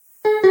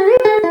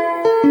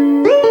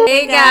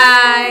Hey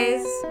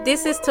guys,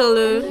 this is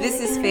Tolu. This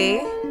is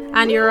Faye,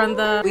 And you're on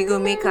the We Go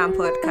Make Am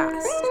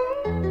podcast.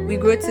 We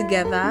grow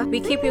together. We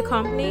keep you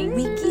company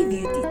We give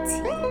you the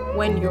tea.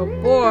 when you're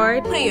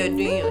bored, When you're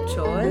doing your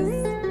chores.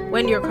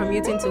 when you're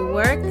commuting to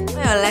work. When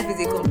your life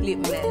is a complete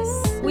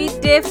mess. We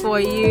there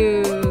for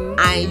you.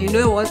 And you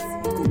know what?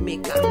 We go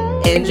make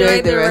am.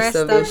 Enjoy the rest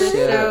of the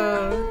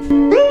show.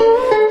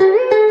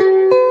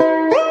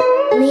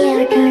 We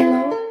are Carlo.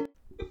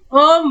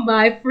 Oh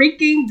my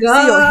freaking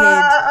god. See your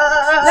head.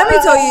 Let me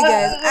tell you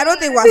guys, I don't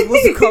think we're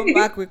supposed to come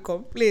back with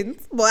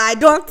complaints, but I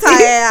don't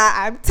tire.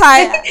 I'm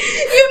tired.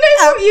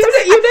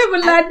 You never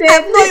landed.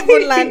 I'm not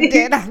even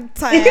landed. I'm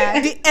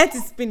tired. The earth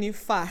is spinning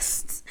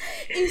fast.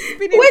 It's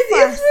spinning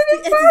fast. The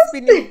earth is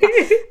spinning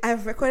fast.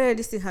 I've recorded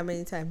this thing how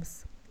many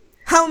times?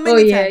 How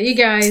many times? You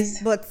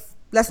guys. But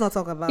let's not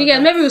talk about You guys,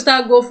 that. maybe we'll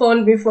start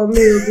GoFundMe for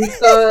me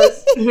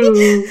because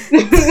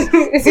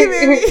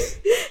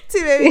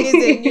T baby needs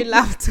a new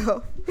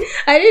laptop.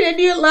 I need a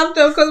new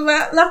laptop because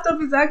my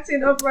laptop is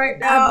acting up right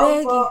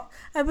now.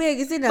 I beg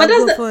you, say But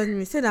now that's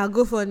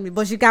go fund me.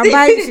 But she can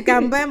buy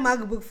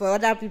MacBook for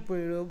other people,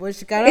 you know, but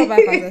she cannot buy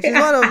for herself. She's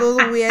one of those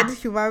weird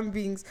human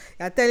beings.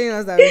 You're telling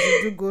us that we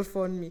should do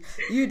GoFundMe.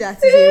 You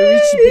that is a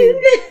rich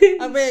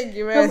babe. I beg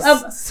you,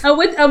 rest.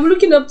 I'm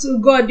looking up to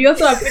God. You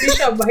also have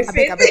finished up my I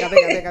faith.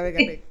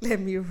 beg.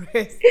 Let me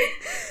rest.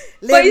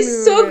 But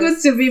it's so good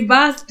to be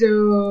back,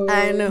 though.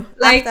 I know.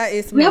 Like After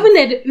 8 we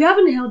months.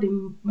 haven't held a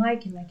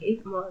mic in like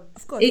 8 months.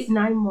 Of course.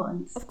 9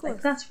 months. Of course.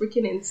 Like, that's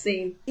freaking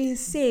insane.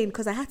 Insane,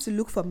 because I had to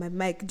look for my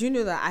mic. Do you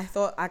know that I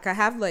thought I could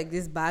have like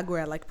this bag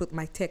where I like put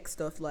my tech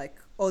stuff, like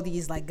all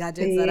these like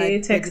gadgets that I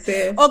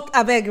texted. Oh,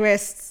 I beg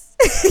rest.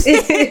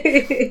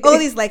 All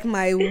these like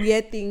my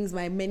weird things,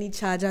 my many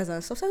chargers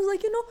and stuff. So I was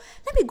like,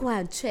 let me go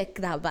and check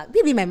that bag.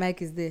 Maybe my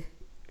mic is there.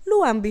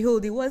 Lo and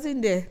behold, it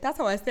wasn't there. That's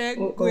how I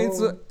started going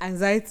to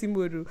anxiety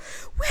mode.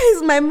 Where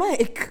is my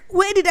mic?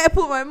 Where did I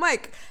put my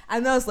mic?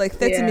 And that was like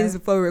 30 minutes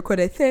before we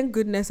recorded. Thank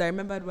goodness I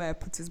remembered where I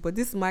put it. But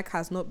this mic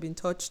has not been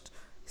touched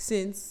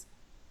since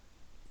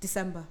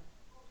December.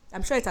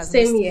 I'm sure it has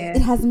Same year.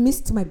 It has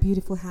missed my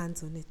beautiful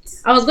hands on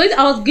it. I was going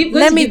to give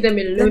them a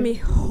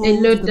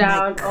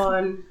lowdown mic.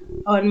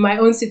 on my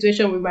own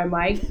situation with my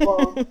mic.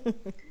 But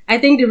I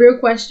think the real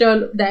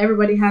question that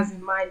everybody has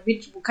in mind,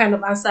 which will kind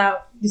of answer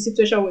the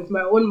situation with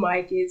my own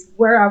mic, is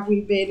where have we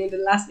been in the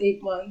last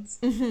 8 months,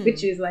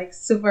 which is like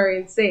super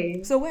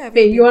insane. So where have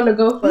Faye, you want to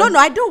go first? No,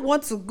 I don't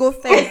want to go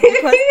first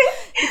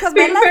because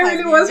my life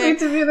really wants me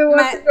to be the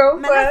one to go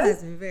my life first.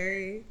 has been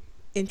very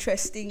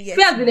interesting. Yes,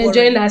 Faye has been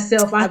enjoying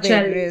herself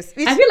actually.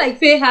 I feel like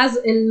Faye has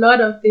a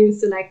lot of things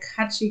to like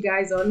catch you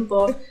guys on,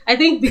 but I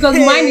think because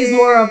mine is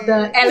more of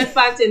the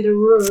elephant in the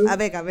room. I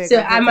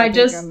might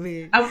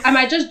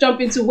just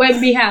jump into where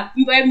me have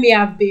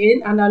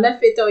been, and I'll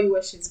let Faye tell you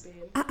where she's been.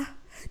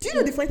 Do you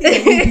know the funny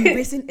thing that we'll be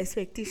raising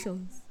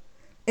expectations?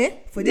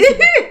 For this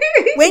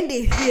when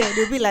they hear,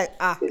 they'll be like,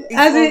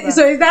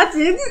 so is that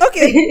it?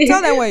 Okay, tell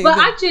them what you But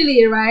do.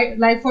 actually, right,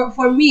 like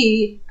for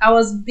me, I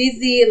was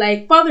busy.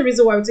 Like part of the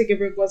reason why we took a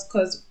break was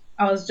because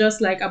I was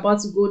just like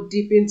about to go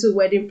deep into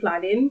wedding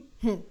planning,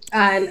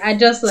 and I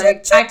just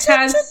like I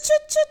can't.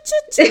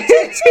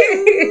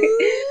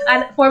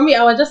 And for me,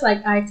 I was just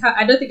like I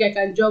don't think I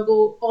can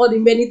juggle all the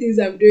many things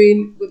I'm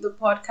doing with the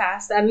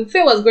podcast. And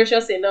Faye was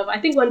gracious enough. I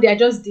think one day I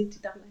just did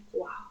it. I'm like,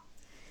 wow.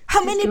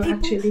 How many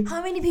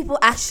people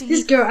actually?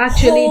 This girl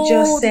actually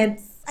just said,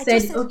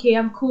 okay,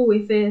 I'm cool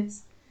with it.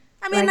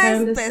 I mean, like,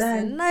 nice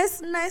person,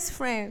 nice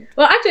friend.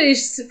 Well, actually,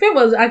 Faye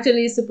was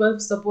actually super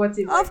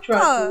supportive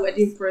throughout the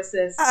wedding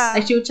process.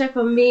 Like, she would check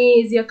on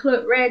me, is your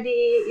cloth ready?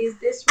 Is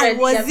this ready? I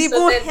was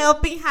even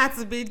helping her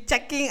to be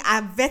checking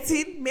and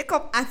vetting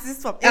makeup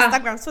artists from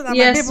Instagram so that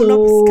my babe will not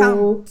be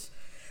scammed.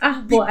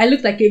 But I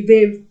looked like a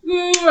babe.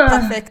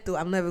 Perfect though.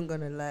 I'm not even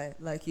gonna lie.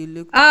 Like you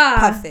look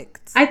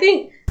perfect. I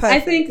think,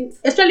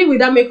 especially with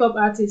that makeup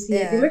artist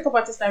here, the makeup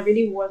artist I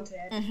really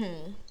wanted,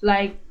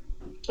 like,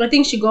 I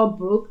think she got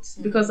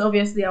booked because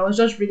obviously I was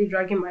just really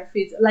dragging my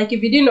feet. Like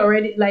if you didn't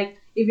already know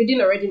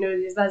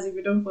this, that's if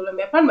you don't follow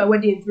me. I planned my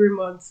wedding in 3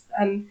 months,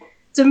 and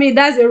to me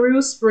that's a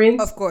real sprint.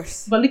 Of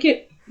course. But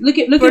looking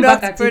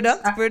back at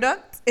product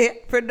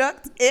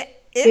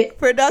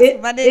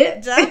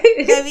manager.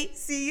 Let me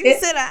see you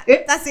say that.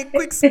 That's a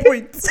quick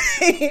sprint.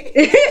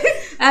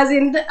 As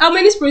in, how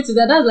many sprints is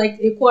that? That's like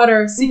a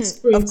quarter, 6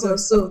 sprints or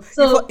so.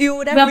 So you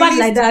would have released,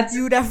 like that.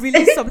 You would have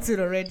released something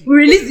already. We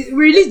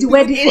released the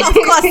wedding. Of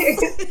course.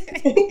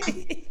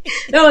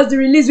 That was the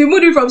release. We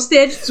moved it from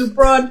stage to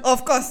prod.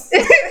 Of course.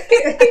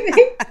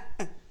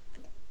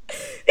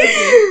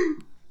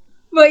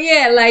 But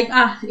yeah, like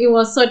it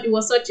was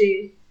such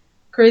a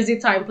crazy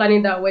time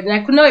planning that wedding.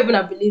 I could not even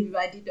have believed if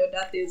I did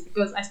other things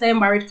because I started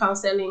marriage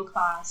counseling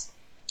class,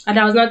 and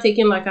I was not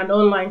taking like an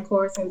online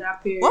course in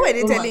that period. What were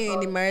they telling you in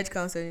the marriage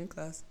counseling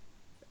class?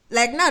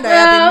 Like now that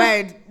I've been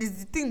married,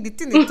 is the thing they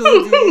told you,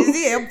 is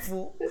it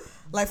helpful?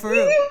 Like for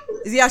real,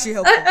 is it actually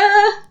helpful?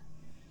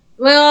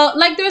 Well,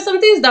 like there were some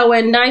things that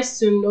were nice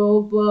to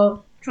know,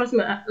 but trust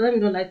me, let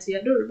me not lie to you,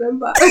 I don't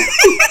remember.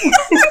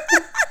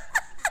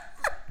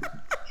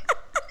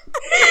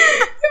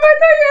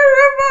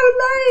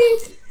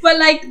 but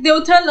like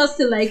they'll tell us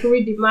to like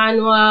read the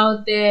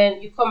manual,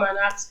 then you come and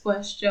ask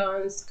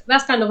questions.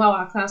 That's kind of how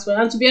our class was.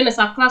 And to be honest,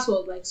 our class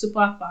was like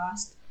super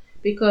fast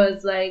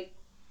because like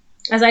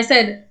as I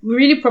said, we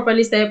really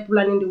properly started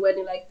planning the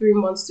wedding like 3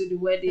 months to the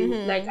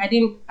wedding. Like I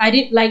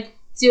didn't like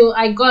till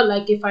I got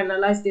like a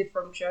finalized date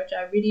from church.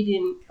 I really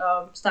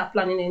didn't start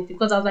planning anything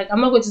because I was like,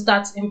 I'm not going to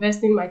start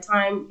investing my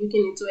time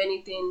looking into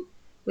anything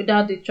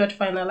without the church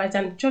finalized.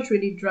 And the church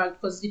really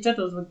dragged because the church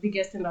was the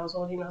biggest thing that was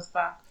holding us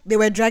back. They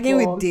were dragging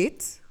with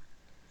dates?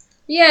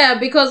 Yeah,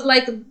 because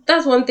like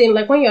that's one thing.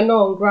 Like when you're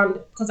not on ground,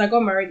 because I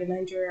got married in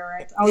Nigeria,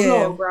 right? I was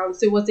not on ground,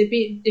 so it was a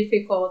bit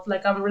difficult.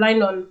 Like I'm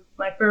relying on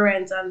my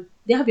parents, and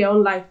they have their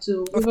own life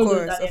too, even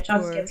though that their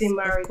child's getting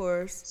married. Of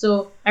course.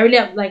 So I really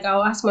have, like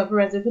I'll ask my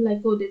parents. They'll be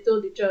like, "Oh, they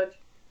told the church."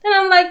 Then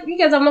I'm like, "You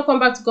guys have not come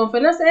back to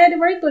confirm." I said, "Hey, they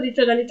already told the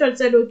church," and the church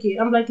said, "Okay."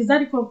 I'm like, "Is that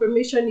the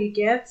confirmation you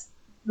get?"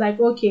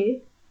 Like,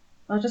 okay.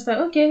 I was just like,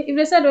 okay, if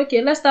they said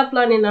okay, let's start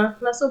planning now.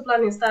 Let's start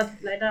planning, start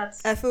like that.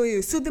 I feel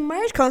you. So the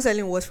marriage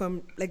counseling was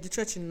from like the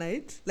church in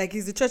Night? Like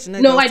is the church in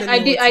Night? No,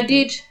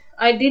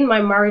 I did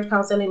my marriage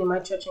counseling in my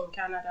church in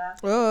Canada.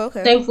 Oh,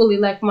 okay. Thankfully,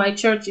 like my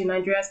church in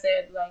Nigeria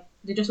said, like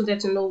they just wanted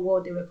to know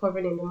what they were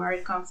covering in the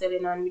marriage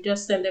counseling, and we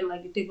just sent them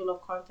like the table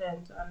of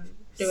content, and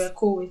they were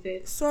cool with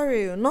it.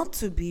 Sorry, not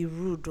to be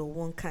rude or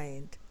one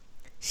kind.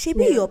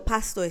 Maybe your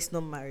pastor is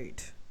not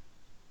married.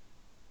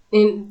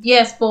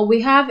 Yes, but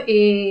we have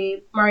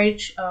a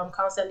marriage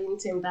counseling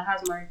team that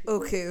has married people.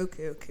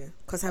 Okay.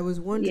 Because I was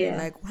wondering,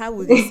 like, how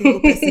would a single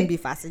person be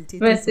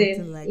facilitating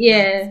something like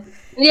that?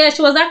 Yeah,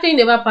 she was actually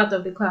never part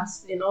of the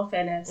class, in all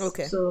fairness.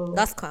 Okay, so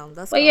that's calm.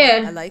 But calm.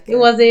 Yeah, I like it. It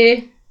was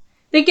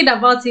thinking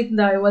about it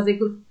now, it was a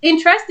good.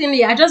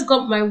 Interestingly, I just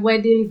got my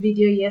wedding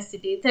video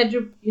yesterday.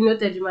 Teju, you know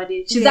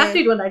Tejumade. She's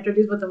actually the one that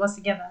introduced both of us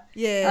together.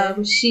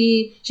 Yeah.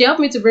 She helped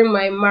me to bring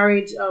my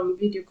marriage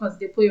video because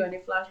they put you on a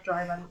flash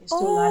drive and it's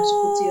too large to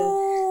put you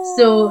on.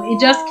 So it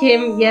just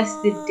came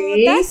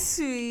yesterday. That's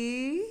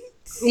sweet.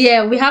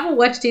 Yeah, we haven't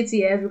watched it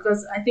yet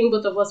because I think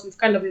both of us we've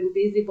kind of been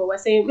busy, but we're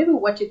saying maybe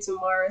we'll watch it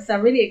tomorrow. So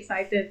I'm really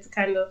excited to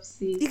kind of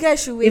see. You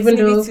guys should wait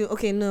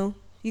okay, no.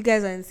 You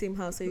guys are in the same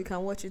house, so you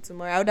can watch it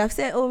tomorrow. I would have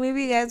said,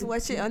 maybe you guys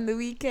watch it on the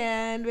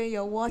weekend when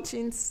you're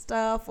watching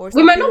stuff or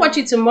something. We might not watch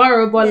it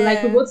tomorrow, but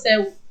like we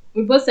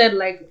both said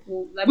like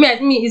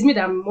me, it's me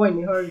that I'm more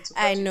in a hurry to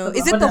watch. I know.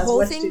 Is it the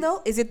whole thing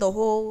though? Is it the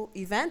whole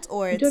event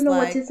or it's don't know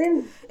like what it's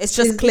in? It's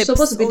just clips. It's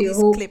supposed to be the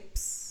whole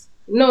clips.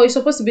 No, it's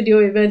supposed to be the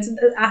whole event.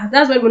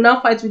 That's when we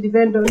now fight with the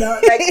vendor now.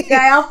 Like,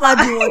 guy, how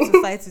do you want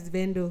to fight with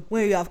vendor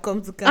when you have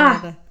come to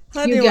Canada?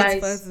 How do you want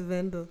to fight with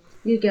vendor?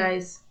 You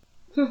guys.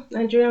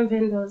 Nigerian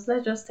vendors,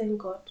 let's just thank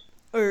God.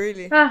 Oh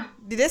really?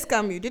 Did they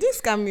scam you? Did they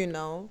scam you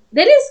now?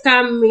 They didn't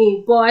scam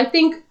me, but I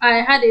think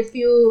I had a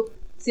few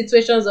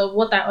situations of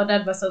what I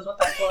ordered versus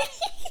what I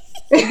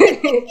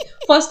got.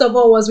 First of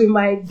all was with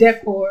my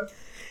decor.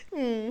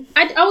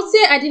 I would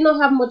say I did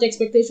not have much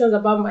expectations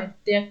about my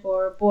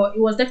decor, but it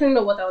was definitely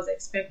not what I was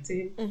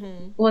expecting.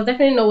 It was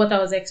definitely not what I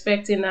was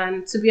expecting,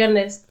 and to be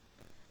honest,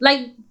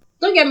 like,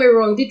 don't get me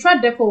wrong, the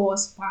trad decor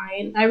was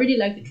fine. I really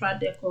like the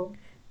trad decor.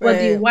 But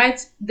the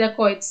white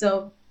decor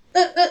itself,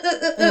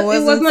 it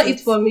was not it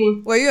for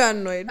me. Were you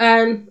annoyed?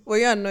 Were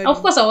you annoyed?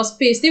 Of course, I was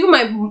pissed.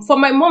 Even for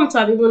my mom to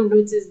have even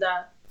noticed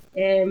that,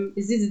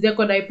 is this the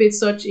decor that I paid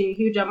such a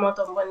huge amount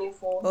of money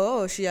for?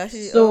 Oh, she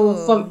actually.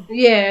 So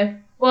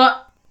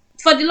but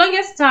for the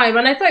longest time,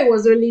 and I thought it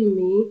was only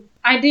me.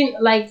 I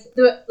didn't like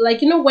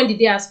when the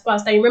day has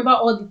passed. I remember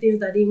all the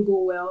things that didn't go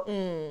well.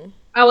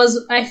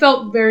 I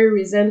felt very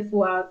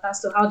resentful as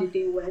to how the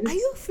day went. Are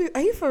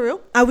you for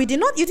real? You did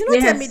not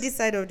tell me this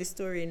side of the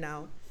story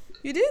now.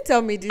 You didn't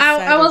tell me this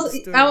side of the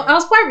story. I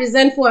was quite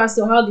resentful as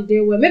to how the day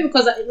went. Maybe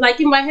because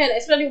like in my head,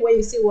 especially when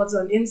you see what's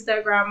on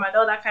Instagram and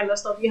all that kind of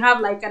stuff, you have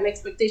like an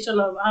expectation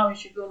of how it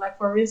should go. Like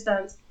for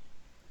instance,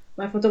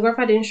 my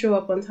photographer didn't show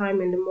up on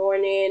time in the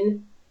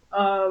morning.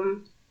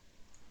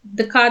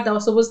 The car that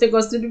was supposed to take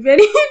us to the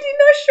venue did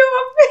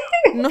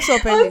not show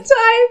up on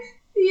time.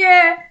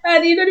 Yeah,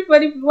 and the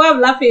funny why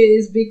I'm laughing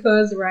is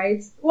because,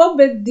 right, what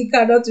made the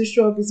car not to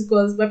show up is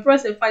because my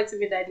friends were fighting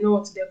me that I didn't know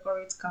how to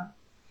decorate car.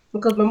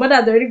 Because my mother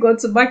had already gone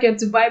to market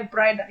to buy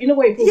bridal. You know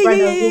when you put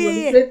bridal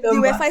plate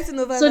number. They were fighting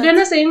over so they're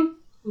not saying,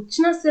 she's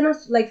not saying,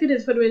 like, 3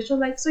 days for the wedding. She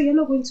was like, so you're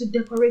not going to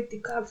decorate the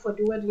car for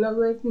the wedding? I was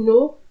like,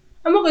 no.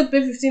 I'm not going to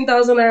pay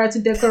 15,000 naira to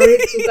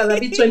decorate two cars. I'll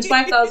be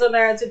 25,000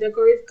 naira to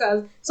decorate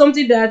cars.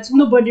 Something that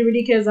nobody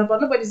really cares about.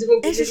 Nobody's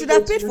even. And she should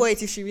have paid for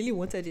it if she really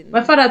wanted it.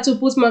 My father too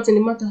put mouth in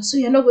the matter. So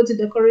you're not going to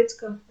decorate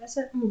car? I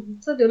said,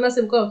 so they'll not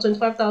say because of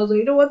 25,000.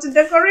 You don't want to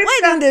decorate. Why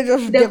don't they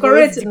just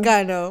decorate the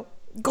car now?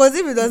 Because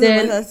if it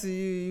doesn't matter to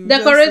you,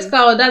 decorate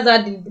car. That's how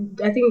I think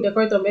the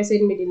decorator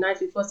messaged me the night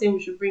before saying we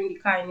should bring the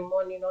car in the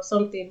morning or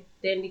something.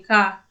 Then the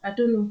car, I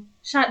don't know.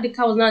 The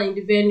car was not in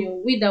the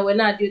venue. We that were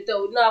not at the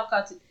hotel, we not have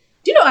car.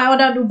 Do you know I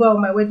ordered Uber on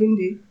my wedding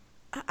day?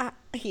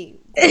 Hey.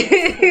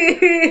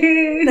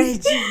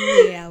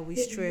 Nigeria, we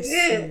stress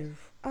you.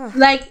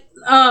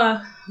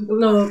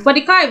 No, but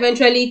the car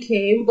eventually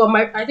came. But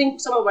I think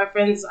some of my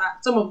friends,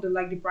 some of the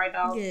the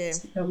bridal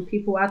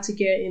people had to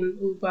get in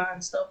Uber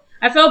and stuff.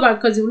 I felt bad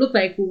because it looked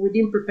like we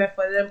didn't prepare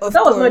for them, but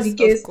that was not the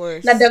case. Of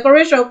course. The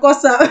decoration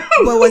cost out.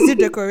 But was it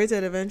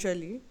decorated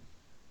eventually?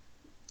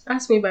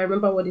 Ask me if I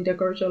remember what the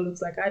decoration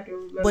looks like. I don't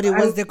remember. But it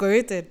was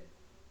decorated.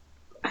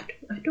 I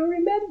don't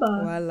remember.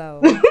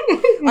 Wow.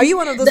 Are you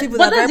one of those people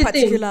that are very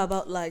particular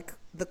about like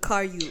the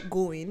car you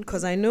go in?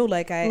 Because I know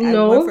like I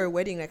went for a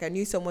wedding. Like I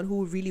knew someone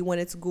who really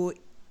wanted to go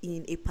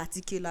in a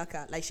particular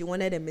car. Like she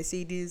wanted a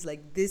Mercedes,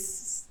 like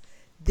this.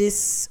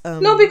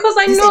 No, because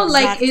I know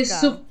like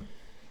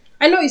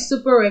I know it's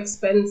super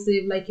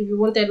expensive. Like if you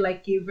wanted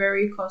like a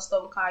very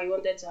custom car, you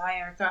wanted to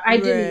hire a car. I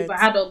didn't. If I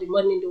had all the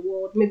money in the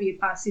world, maybe a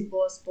party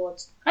bus,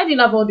 but I didn't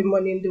have all the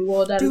money in the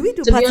world. And do we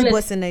do party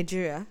bus in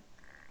Nigeria?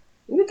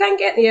 You can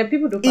get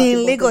people do party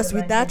in Lagos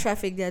with that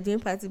traffic. They are doing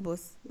party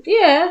bus.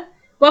 Yeah,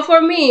 but for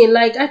me,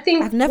 like I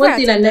think I've never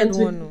attended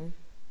one.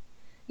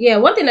 Yeah,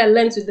 one thing I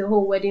learned with the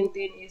whole wedding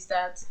thing is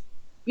that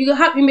you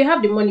may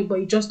have the money, but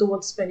you just don't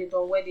want to spend it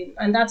on wedding,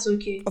 and that's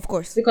okay. Of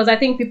course, because I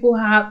think people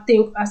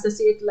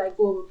associate like,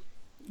 oh,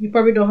 you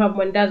probably don't have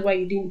money, that's why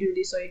you didn't do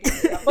this or you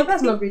didn't do that. But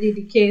that's not really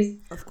the case.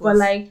 Of course, but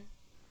like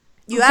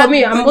you have me,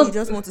 you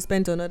just want to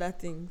spend on other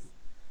things.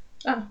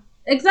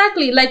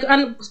 Exactly, like,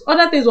 and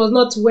other things was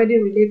not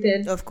wedding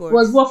related. Of course,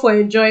 was more for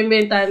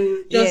enjoyment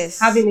and just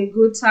having a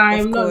good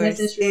time, not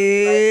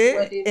necessarily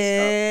like wedding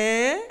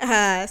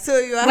stuff. So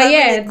you are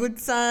having a good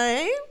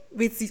time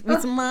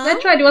with mom. I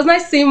tried. It was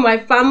nice seeing my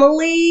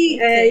family.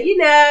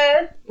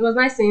 It was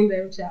nice seeing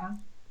them, child.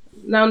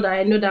 Now that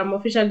I know that I'm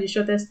officially the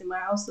shortest in my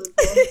household,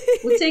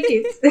 we'll take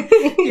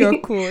it. You're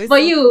cool.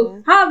 But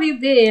you, how have you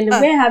been?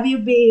 Where have you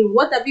been?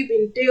 What have you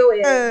been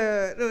doing?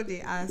 No,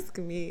 they ask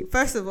me.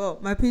 First of all,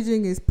 my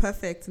pidgin is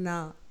perfect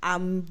now.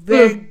 I'm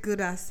very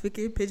good at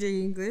speaking pidgin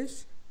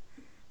English.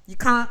 You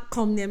can't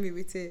come near me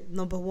with it.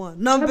 Number one.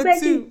 Number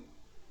two.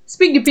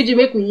 Speak the pidgin,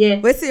 make we hear.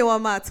 Wait till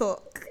one more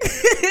talk.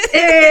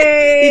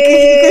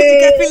 Hey.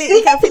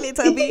 You can feel it,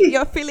 Abby.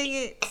 You're feeling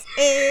it.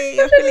 Hey,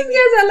 you're feeling it.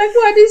 Guys are like, who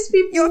are these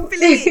people? You're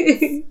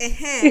feeling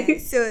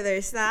it. So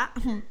there's that.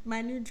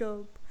 My new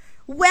job.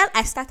 Well,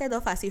 I started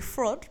off as a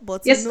fraud,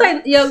 but you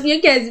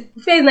guys,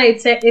 face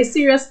like a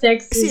serious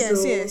text.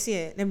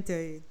 Yeah. Let me tell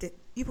you,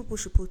 you people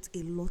should put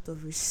a lot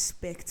of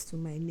respect to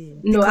my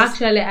name. No,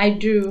 actually, I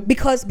do.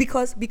 Because,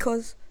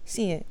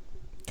 see,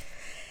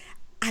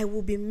 I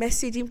will be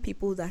messaging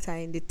people that are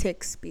in the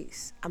tech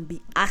space and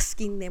be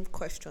asking them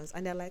questions.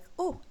 And they're like,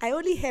 oh, I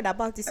only heard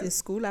about this in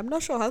school. I'm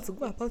not sure how to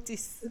go about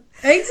this.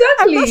 Exactly.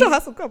 I'm not sure how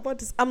to go about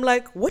this. I'm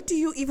like, what do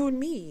you even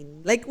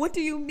mean? Like, what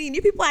do you mean?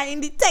 You people are in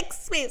the tech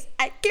space.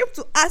 I came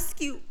to ask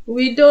you.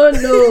 We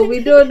don't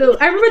know.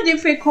 I remember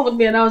Defe called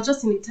me and I was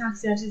just in a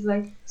taxi and she's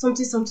like,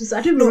 something. So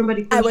I don't remember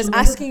the question. I was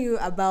asking you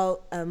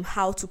about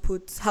how to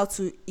put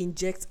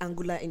in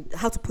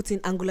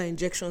Angular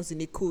injections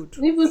in a code.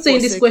 You even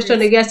saying this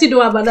question again, I still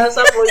don't have an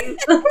answer for you.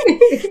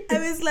 I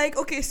was like,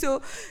 okay,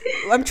 so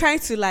I'm trying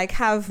to like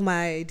have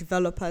my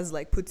developers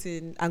like put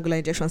in Angular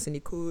injections in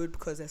the code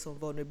because there's some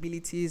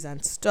vulnerabilities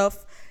and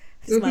stuff.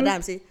 This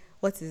madam say,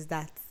 what is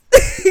that?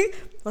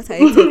 What are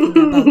you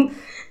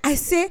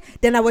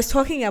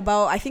talking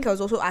about? I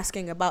was also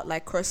asking about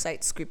like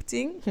cross-site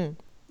scripting.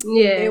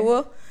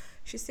 Yeah.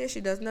 She says she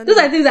does not. Those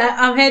are things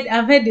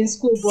I've heard in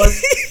school, but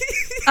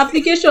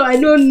application I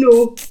don't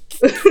know.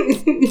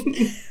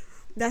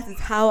 That is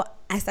how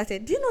I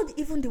started. Do you know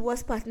even the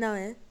worst part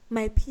now?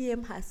 My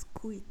PM has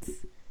quit.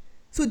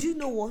 So do you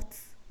know what?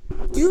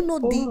 Do you know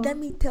let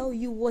me tell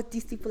you what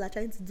these people are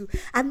trying to do.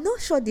 I'm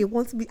not sure they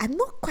want me. I'm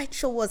not quite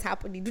sure what's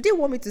happening. Do they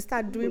want me to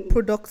start doing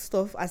product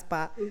stuff as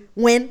per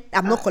when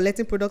I'm not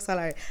collecting product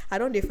salary? I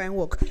don't define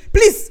work.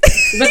 Please.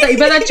 You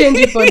better change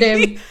it for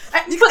them.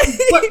 But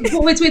wait.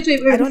 Before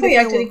you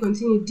actually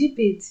continue, deep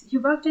it.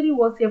 You've actually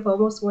worked here for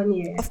almost 1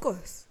 year. Of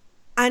course.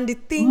 And the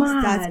things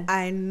that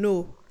I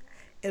know,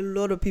 a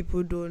lot of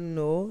people don't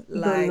know.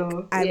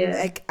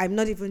 I'm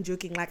not even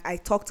joking. Like I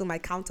talk to my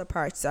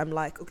counterparts. I'm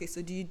like, okay,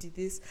 so do you do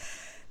this?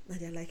 And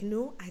they're like,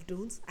 no, I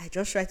don't. I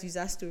just write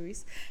user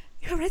stories.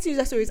 You write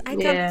user stories. I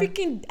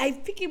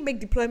freaking make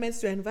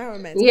deployments to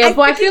environments. Yeah,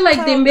 but I feel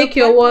like they make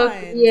your work.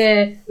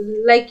 Yeah,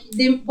 like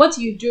what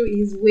you do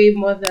is way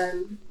more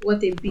than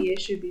what a BA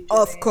should be doing.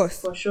 Of course,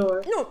 for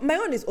sure. No, my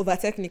own is over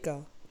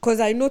technical. Because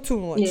I know too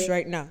much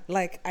right now.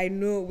 Like, I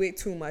know way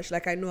too much.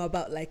 Like, I know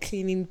about, like,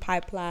 cleaning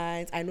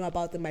pipelines. I know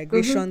about the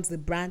migrations, the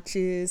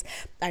branches.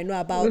 I know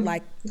about,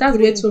 like... That's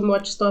way too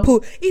much stuff.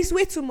 It's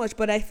way too much.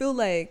 But I feel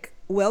like,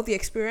 well, the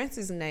experience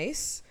is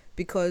nice.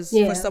 Because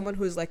for someone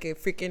who's, like, a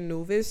freaking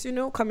novice,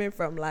 coming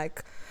from,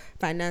 like...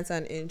 finance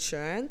and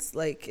insurance,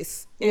 like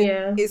it's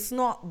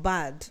not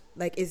bad.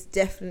 Like it's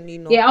definitely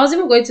not. Yeah, I was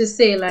even going to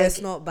say like it's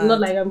not bad. Not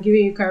like I'm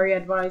giving you career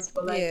advice,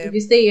 but like if you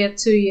stay here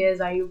 2 years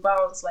and you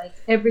bounce, like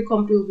every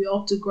company will be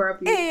up to grab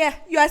you. Yeah,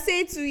 you are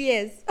saying 2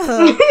 years.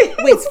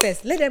 Wait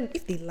first, let them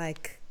if they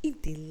like,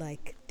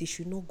 they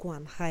should not go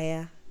and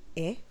hire.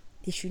 They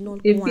should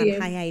not go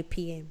and hire a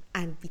PM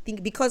and be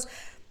thinking, because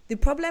the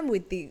problem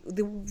with the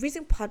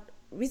reason part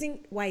reason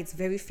why it's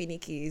very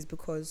finicky is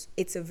because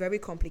it's a very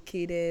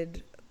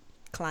complicated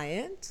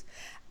client,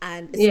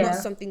 and it's not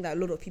something that a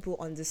lot of people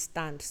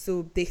understand.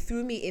 So they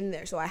threw me in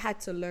there. So I had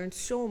to learn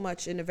so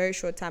much in a very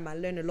short time. I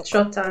learned a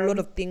lot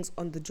of things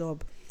on the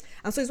job.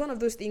 And so it's one of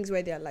those things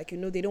where they're like,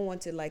 they don't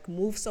want to like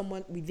move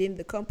someone within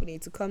the company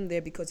to come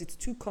there because it's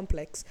too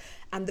complex,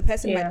 and the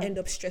person might end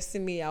up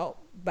stressing me out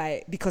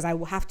because I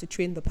will have to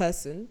train the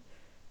person,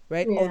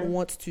 right, on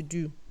what to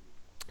do.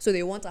 So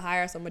they want to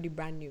hire somebody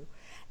brand new.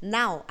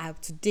 Now,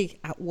 today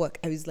at work,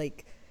 I was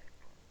like,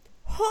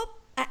 I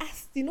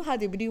asked, how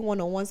they be doing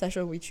one-on-one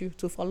session with you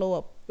to follow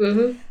up.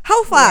 Mm-hmm.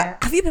 How far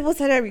have you people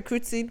started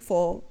recruiting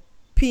for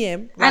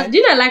PM? Right? I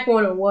do not like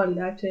one-on-one,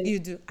 actually. You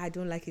do. I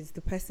don't like it. It's the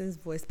person's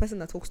voice. The person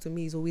that talks to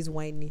me is always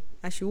whiny,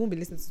 and she won't be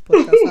listening to this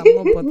podcast, so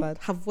I'm not bothered.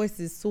 Her voice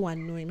is so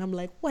annoying. I'm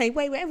like, why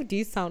do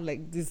you sound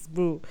like this,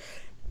 bro?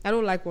 I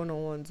don't like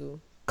one-on-one, too.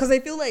 Because I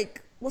feel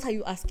like, what are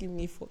you asking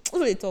me for? Why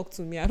don't you talk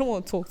to me? I don't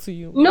want to talk to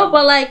you. No,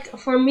 but like,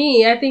 for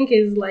me, I think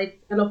it's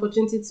like an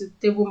opportunity to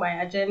table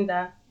my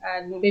agenda,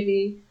 and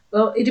maybe,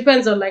 well, it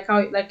depends on like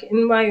how, like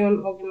in my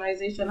own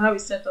organization, how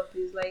it's set up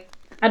is like,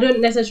 I don't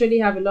necessarily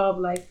have a lot of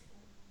like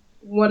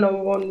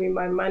one-on-one with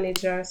my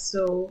manager,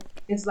 so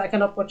it's like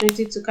an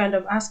opportunity to kind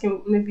of ask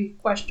him maybe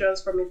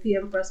questions from a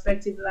PM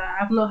perspective that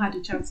I've not had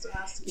a chance to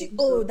ask him.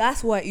 Oh, so.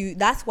 That's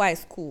why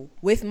it's cool.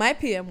 With my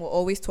PM, we're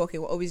always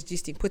talking, we're always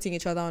gisting, putting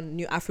each other on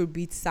new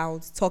Afrobeat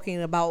sounds,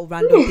 talking about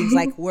random things,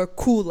 like we're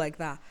cool like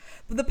that.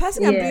 But the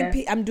person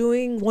I'm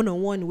doing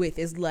one-on-one with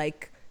is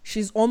like,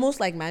 she's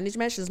almost like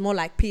management, she's more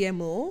like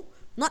PMO.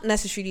 Not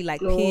necessarily like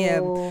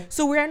PM.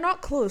 So we are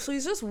not close. So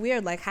it's just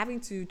weird, like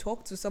having to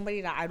talk to somebody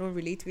that I don't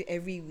relate with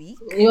every week.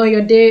 On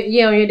your day.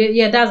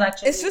 Yeah, that's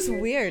actually. It's just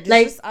weird.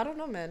 Like, it's just, I don't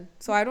know, man.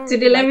 So I don't.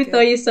 Today, let me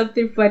tell you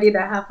something funny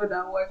that happened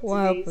at work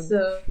today.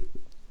 So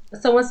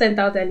someone sent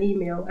out an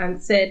email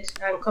and said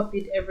and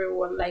copied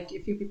everyone, like a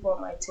few people on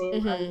my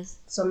team and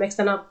some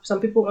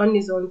people on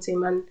his own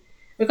team, and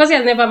because he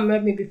has never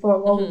met me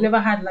before, we've never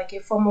had like a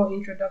formal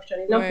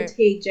introduction. He now put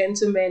 "Hey,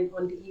 gentlemen"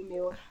 on the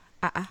email.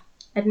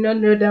 I did not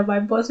know that my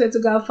boss went to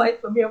go and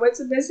fight for me. I went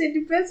to message the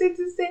person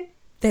to say,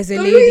 "There's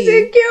a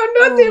lady."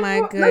 Oh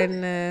my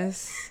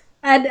goodness!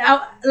 And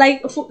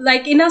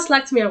like Ina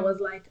slacked me. I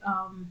was like,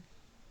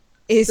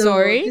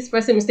 sorry. This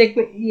person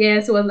mistakenly,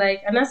 yes, was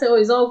like, and I said, "Oh,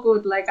 it's all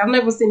good. Like I've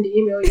never seen the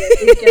email yet."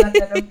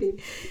 That kind of thing.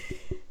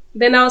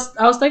 Then I was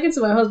talking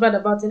to my husband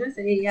about it. I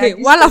said, "Hey,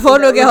 while I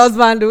found no get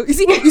husband, though. You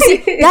see,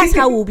 that's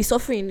how we'll be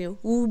suffering.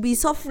 We'll be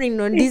suffering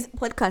on this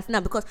podcast now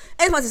because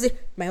everyone say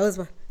my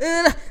husband,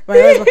 my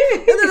husband.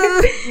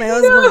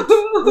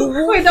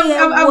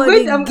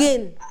 Wait,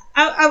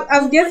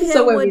 I'm getting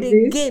somewhere with this.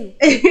 Again.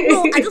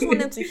 No, I just want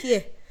them to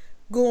hear.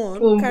 Go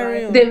on,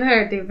 carry on. They've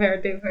heard.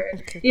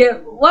 Okay. Yeah,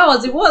 what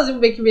was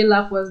making me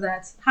laugh was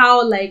that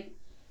how like.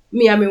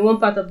 Me, I'm in one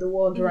part of the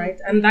world, right?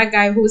 And that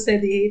guy who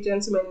said the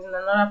gentleman is in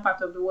another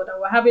part of the world, and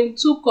we're having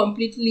two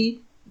completely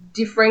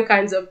different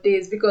kinds of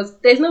days because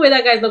there's no way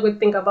that guy's not going to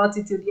think about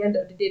it till the end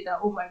of the day that,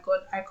 oh my God,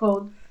 I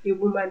called a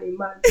woman a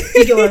man.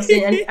 You get what I'm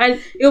saying? And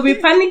he'll be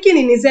panicking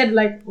in his head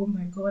like, oh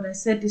my God, I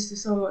said this to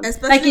someone.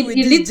 Especially with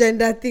this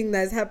gender thing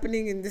that's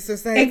happening in the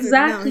society.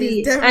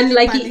 Exactly. And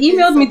like he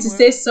emailed me to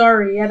say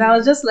sorry, and I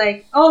was just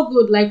like, oh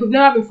good, like we've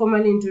never been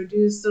formally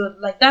introduced, so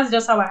like that's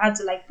just how I had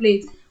to like play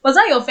it. Was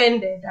I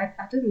offended? I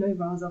don't know if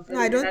I was offended.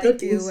 No, I don't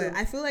think you were. So.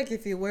 I feel like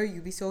if you were,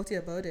 you'd be salty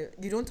about it.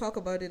 You don't talk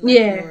about it like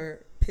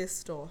you're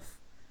pissed off.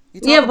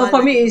 But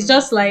for me, it's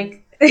just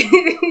like,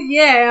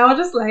 I was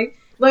just like,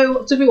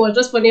 but to me, it was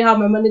just funny how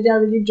my manager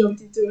really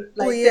jumped into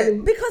like.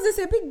 Because it's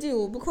a big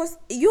deal. Because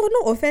you're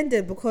not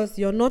offended because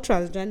you're not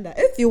transgender.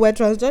 If you were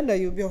transgender,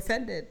 you'd be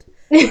offended.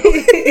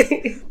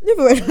 If you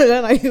were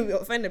transgender, you'd be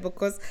offended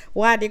because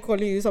why are they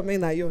calling you something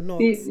that you're not?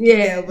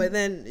 Yeah, but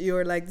then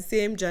you're like the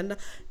same gender.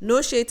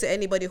 No shade to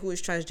anybody who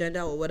is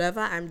transgender or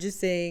whatever. I'm just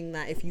saying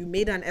that if you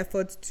made an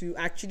effort to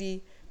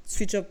actually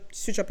switch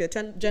up your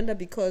gender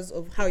because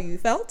of how you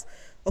felt,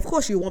 of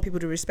course you want people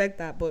to respect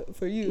that. But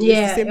for you, it's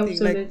the same absolutely.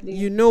 thing. Like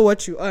you know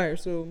what you are,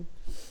 so.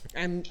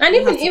 And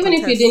even if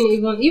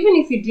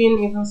you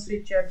didn't even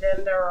switch your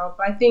gender up,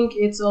 I think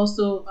it's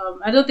also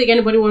I don't think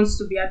anybody wants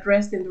to be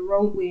addressed in the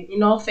wrong way.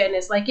 In all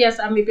fairness, like yes,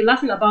 I may be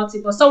laughing about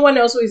it, but someone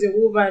else who is a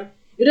woman,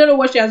 you don't know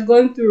what she has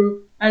gone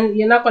through, and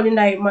you're not calling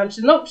that a man.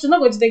 She's not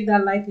going to take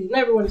that lightly. Not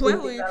everyone is going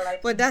to take that lightly.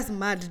 But that's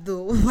mad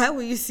though. Why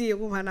would you see a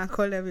woman and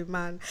call them a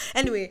man?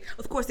 Anyway,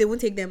 of course they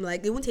won't take it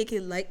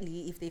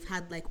lightly if they've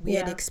had like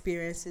weird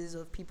experiences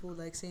of people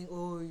like saying,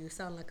 "Oh, you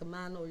sound like a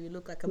man," or "You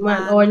look like a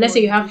man," or let's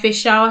say you have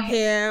facial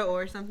hair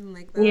or something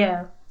like that.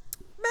 Yeah,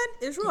 man,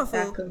 it's rough.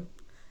 Exactly.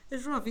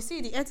 It's rough. You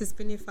see, the earth is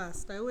spinning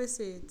fast. I always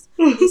say it.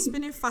 It's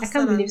spinning faster. I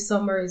can't believe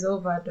summer is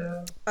over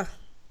though.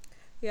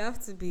 You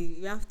have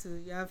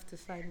to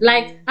find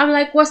like I'm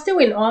like we're still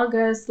in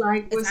August,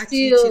 like it's we're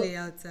actually still chilly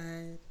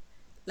outside.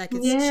 Like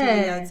it's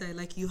chilly outside.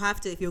 Like you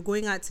have to, if you're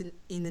going out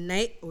in the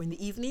night or in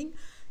the evening,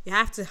 you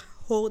have to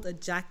hold a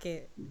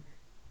jacket.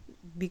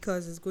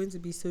 because it's going to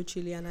be so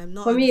chilly, and I'm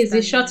not. For me, it's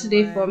a short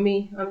understanding day for why.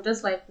 me. I'm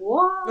just like,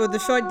 what? Oh, the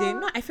short day.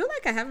 No, I feel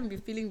like I haven't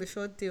been feeling the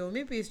short day, or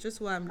maybe it's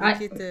just where I'm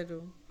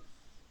located.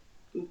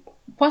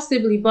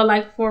 Possibly, but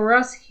like for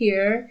us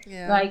here,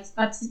 Yeah. like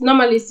at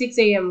normally 6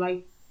 a.m.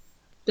 like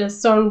the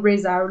sun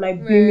rays are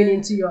like beaming Right.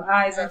 into your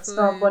eyes I and feel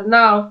stuff. you. But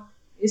now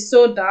it's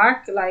so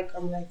dark. Like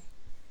I'm like,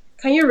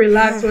 can you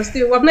relax? I'm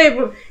not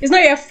even. It's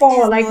not yet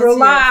fall. It's Like not yet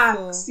relax.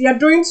 fall. You're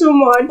doing too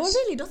much. But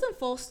really, doesn't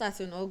fall start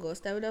in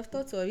August? I would have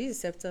thought so. It's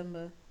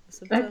September.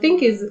 I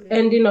think it's okay.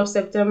 ending of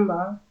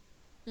September.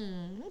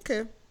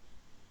 Okay.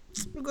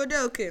 We go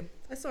there. Okay,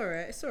 it's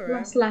alright. It's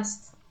alright.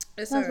 Last.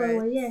 It's That's why we're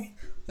alright. here.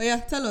 But yeah,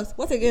 tell us,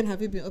 what again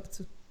have you been up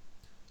to?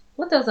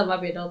 What else have I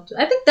been up to?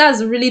 I think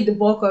that's really the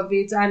bulk of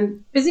it,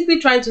 and basically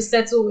trying to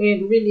settle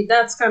in. Really,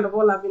 that's kind of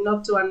all I've been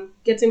up to, and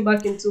getting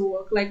back into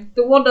work. Like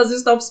the world doesn't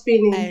stop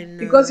spinning I know.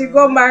 because you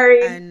got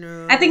married. I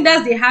know. I think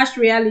that's the harsh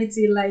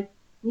reality. Like,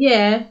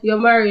 yeah, you're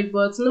married,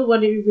 but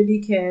nobody really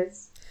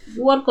cares.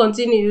 The world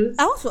continues.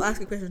 I want to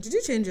ask a question. Did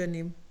you change your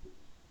name?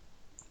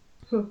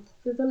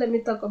 Please don't let me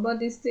talk about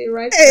this thing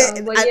right Eh,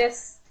 now. But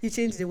yes, You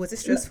changed it. Was it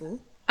stressful?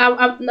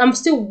 I'm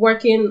still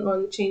working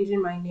on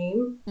changing my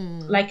name.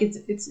 Like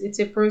it's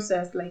a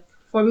process. Like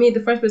for me, the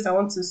first place I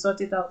want to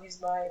sort it out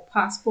is my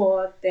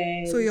passport.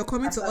 Then So you're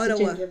coming I to start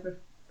Ottawa change everything.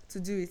 to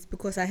do it,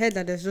 because I heard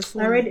that there's just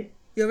one. Already,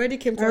 You already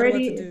came to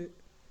Already- Ottawa to do it.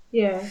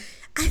 yeah.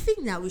 I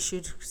think that we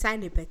should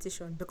sign a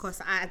petition,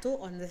 because I don't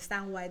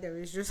understand why there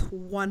is just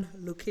one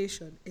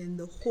location in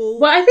the whole.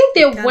 But I think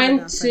they Canada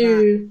went for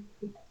to.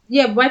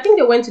 Yeah, but I think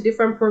they went to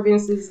different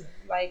provinces.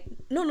 Like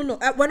No.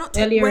 We're not.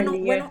 Earlier We're in the not.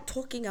 year. We're not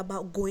talking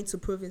about going to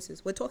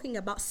provinces. We're talking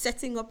about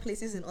setting up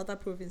places in other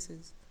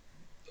provinces.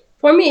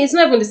 for me, it's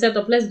not even the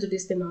setup. Let's do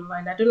this thing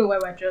online. I don't know why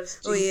we're just.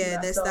 Oh changing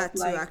yeah, there's stuff. that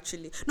too. Like,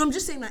 Actually, no, I'm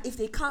just saying that if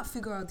they can't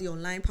figure out the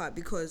online part,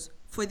 because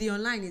for the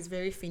online it's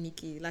very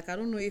finicky. Like I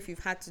don't know if you've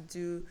had to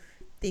do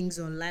things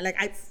online.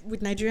 Like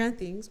with Nigerian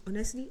things,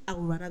 honestly, I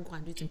would rather go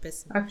and do it in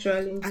person.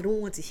 Actually, I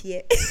don't want to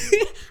hear.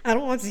 I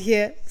don't want to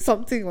hear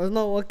something was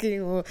not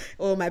working,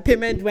 or my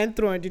payment went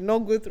through and did not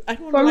go through. I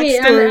don't for like me,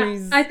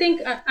 stories. and I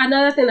think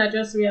another thing I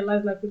just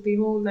realized, like with the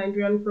whole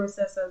Nigerian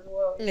process as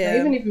well, is that Yeah.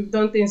 even if you've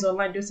done things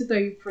online, they'll still tell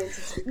you print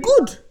it.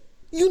 Good.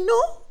 You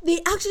know, they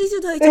actually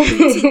still tell you to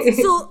print it,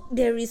 so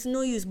there is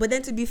no use. But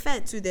then, to be fair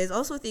too, there's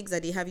also things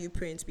that they have you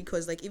print,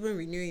 because like even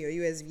renewing your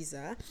US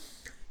visa,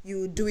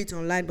 you do it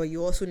online, but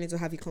you also need to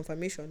have your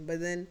confirmation.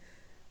 But then,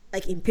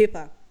 like in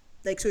paper,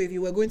 like so if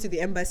you were going to the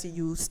embassy,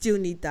 you still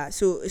need that.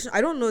 So I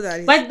don't know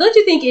that. But don't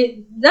you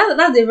think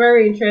that's a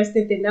very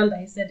interesting thing now that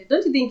you said it?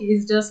 Don't you think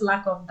it's just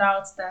lack of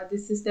doubt that the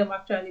system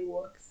actually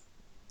works?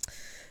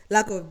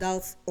 Lack of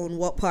doubt on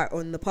what part?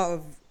 On the part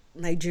of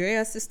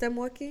Nigeria's system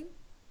working?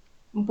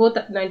 Both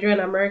Nigerian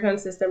and American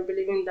system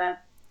believing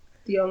that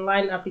the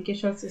online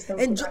application system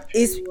And could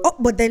actually is work.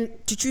 but then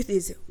the truth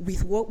is,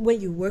 with when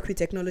you work with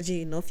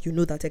technology enough, you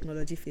know that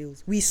technology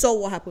fails. We saw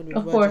what happened with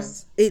Of Rogers.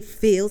 course. It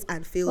fails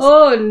and fails.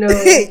 Oh no!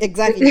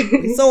 Exactly.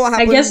 We saw what I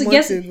happened guess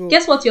months ago.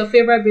 guess what your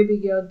favorite baby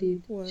girl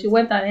did? What? She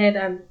went ahead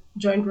and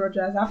joined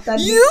Rogers after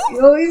You?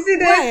 Oh, you see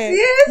that? Why?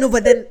 Yes. No,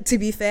 but then to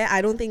be fair,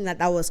 I don't think that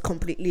was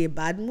completely a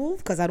bad move,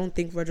 because I don't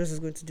think Rogers is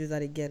going to do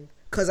that again.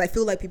 Because I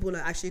feel like people are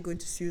actually going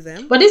to sue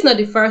them. But it's not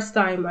the first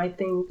time, I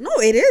think. No,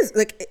 it is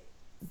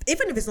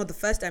even if it's not the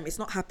first time, it's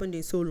not happened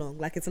in so long.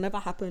 Like it's never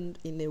happened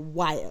in a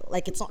while.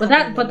 Like it's not.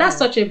 But that's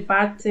such a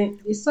bad thing.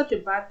 It's such a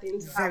bad thing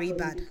to very happen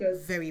bad.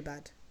 because Very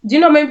bad. do you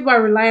know how many people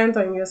are reliant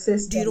on your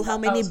system? Do you know how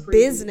That many was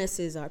crazy.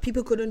 businesses are?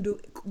 People couldn't do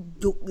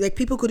like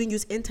people couldn't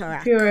use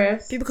Interact.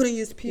 POS. People couldn't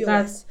use POS.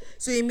 That's-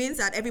 So it means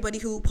that everybody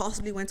who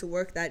possibly went to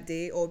work that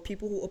day, or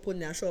people who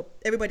opened their shop,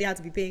 everybody had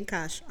to be paying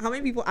cash. How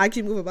many people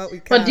actually move about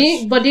with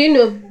cash? But do you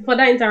know, for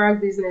that Interact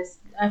business,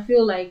 I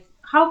feel like,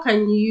 how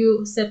can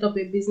you set up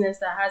a business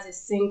that has a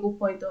single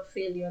point of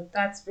failure?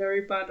 That's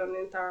very bad on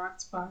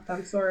Interact's part.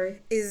 I'm sorry.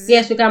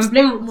 Yes, we can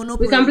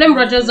blame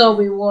Rogers all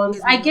we want.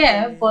 It's I get,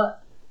 monopoly.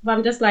 but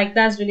I'm just like,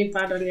 that's really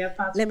bad on their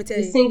part. Let me tell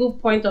the you. single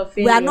point of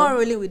failure. We are not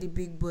rolling with the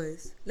big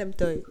boys. Let me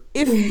tell you.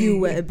 If you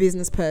were a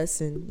business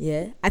person,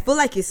 yeah, I feel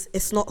like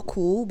it's not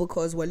cool,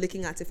 because we're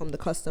looking at it from the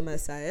customer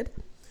side.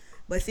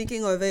 But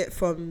thinking of it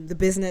from the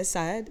business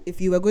side, if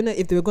they were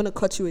gonna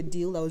cut you a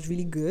deal that was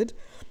really good,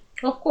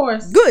 Of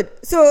course. good.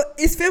 So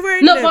it's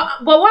favoring No, them.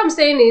 but what I'm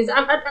saying is,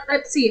 I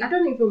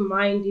don't even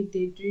mind if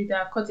they do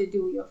that, cut a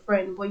deal with your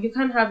friend, but you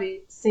can't have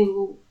a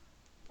single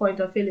point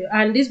of failure.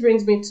 And this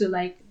brings me to,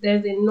 like,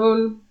 there's a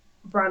known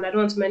brand, I don't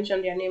want to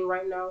mention their name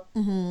right now.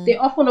 They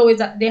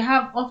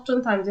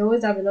oftentimes they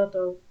always have a lot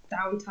of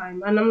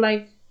downtime, and I'm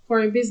like, for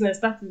a business,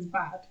 that is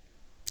bad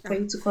for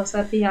you to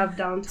constantly have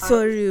downtime.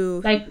 Sorry.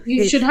 Like,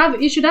 you should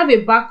have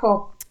a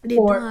backup They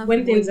for don't have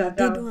when things money. are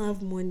down. They don't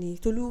have money.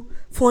 Tolu,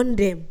 fund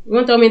them. You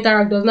want to tell me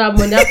Interact does not have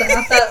money after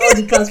all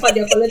the transfer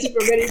they're collecting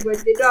from everybody?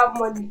 They don't have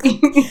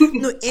money.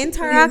 No,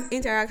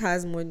 Interact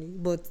has money,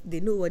 but they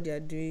know what they are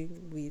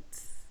doing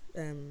with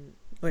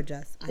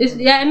Rogers.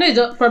 I know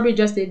it's probably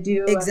just a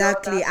deal.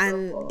 Exactly, all that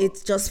and stuff,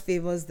 it just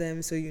favors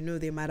them, so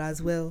they might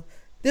as well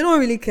They don't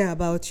really care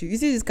about you. You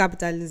see, this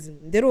capitalism.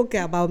 They don't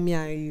care about me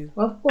and you.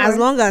 Of course. As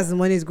long as the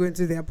money is going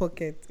to their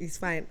pocket, it's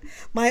fine.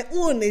 My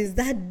own is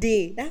that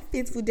day, that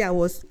fateful day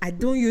I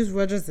don't use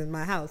Rogers in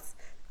my house.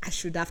 I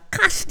should have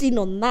cashed in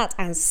on that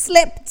and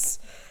slept.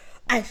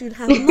 I should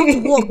have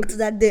not worked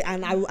that day,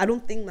 and I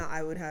don't think that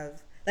I would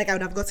have. Like, I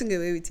would have gotten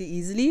away with it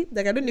easily.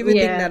 Like, I don't even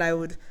think that I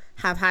would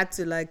have had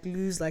to, like,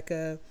 lose, like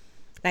a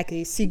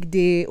sick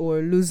day or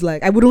lose,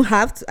 like, I wouldn't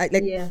have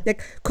to,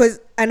 because,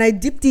 and I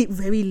dipped it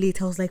very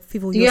late. I was like,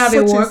 Favor, do you have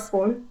a work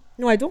phone?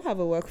 No, I don't have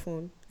a work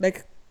phone.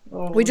 Like,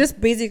 we just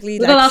basically,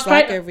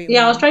 like, everyone.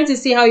 Yeah, I was trying to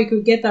see how you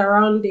could get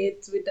around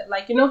it with,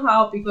 like, you know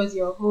how, because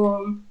you're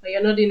home, or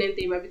you're not doing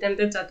anything, you might be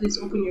tempted to at least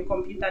open your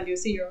computer and you'll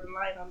see you're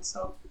online and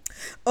stuff.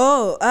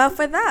 Oh,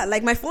 for that,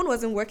 like, my phone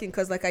wasn't working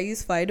because, like, I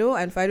use Fido,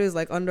 and Fido is,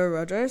 like, under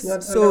Rogers.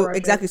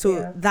 Exactly.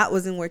 So that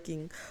wasn't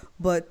working.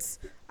 But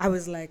I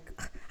was like,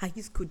 I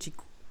use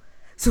Kojiko.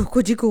 So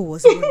Kojiko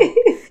was running.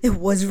 It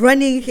was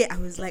running here. I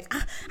was like,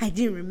 I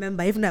didn't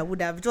remember. Even I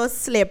would have just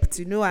slept,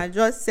 and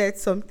just said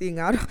something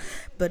out.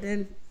 But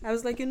then I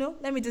was like,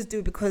 let me just do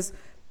it, because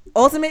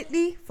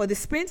ultimately, for the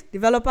sprint,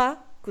 developer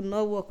could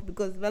not work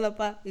because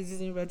developer is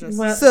using Rogers.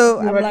 So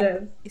I'm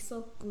like, it's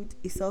all good.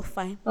 It's all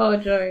fine. Oh,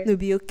 joy. It'll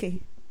be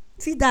okay.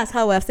 See, that's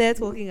how I started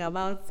talking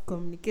about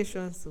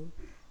communication. So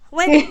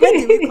when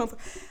did we come from?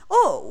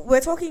 Oh,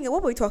 what were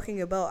we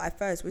talking about at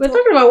first? We're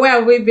talking about where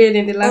have we been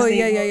in the last. Oh,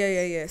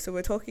 yeah. So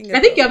we're talking about, I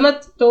think you've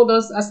not told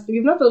us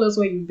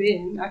where you've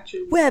been,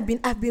 actually. Where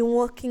I've been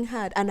working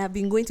hard, and I've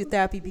been going to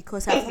therapy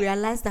because I've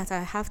realized that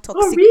I have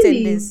toxic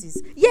tendencies.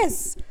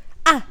 Yes.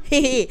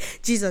 Hey,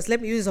 Jesus,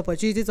 let me use this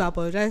opportunity to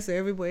apologize to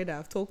everybody that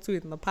I've talked to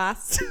in the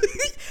past.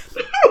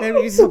 Let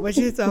me use this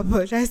opportunity to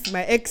apologize to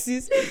my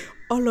exes,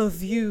 all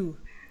of you.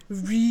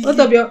 Really? What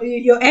of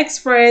your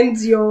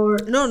ex-friends, your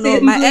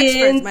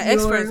siblings,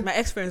 my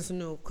ex-friends,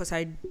 no,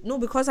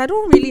 because I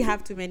don't really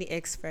have too many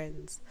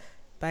ex-friends.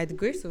 By the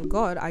grace of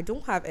God, I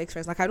don't have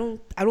ex-friends. Like, I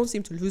don't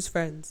seem to lose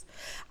friends.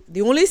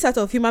 The only set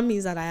of human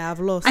beings that I have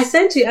lost. I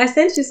sent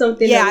you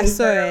something. Yeah, I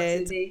saw it.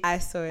 Today. I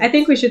saw it. I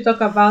think we should talk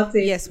about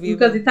it. Yes,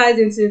 because it ties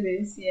into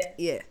this.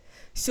 Yeah.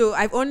 So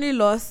I've only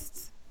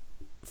lost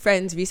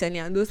friends recently,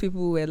 and those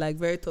people were, like,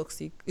 very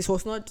toxic. It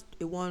was not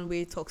a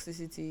one-way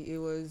toxicity. It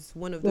was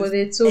one of those. Was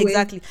it two-way?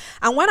 Exactly.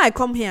 And when I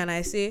come here and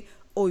I say,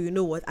 oh, you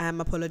know what, I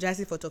am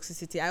apologizing for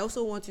toxicity, I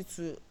also want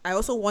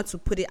to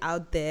put it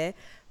out there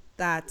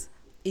that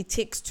it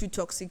takes two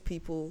toxic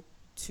people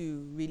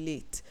to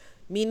relate.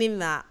 Meaning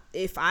that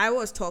if I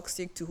was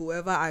toxic to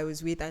whoever I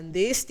was with and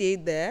they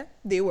stayed there,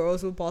 they were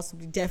also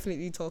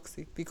definitely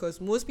toxic.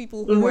 Because most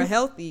people who are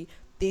healthy,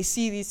 they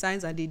see these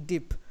signs and they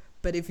dip.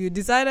 But if you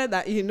decided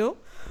that,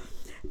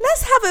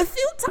 let's have a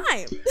few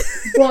time.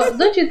 Well,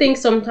 don't you think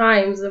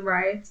sometimes,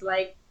 right?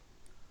 Like,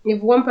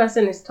 if one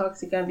person is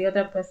toxic and the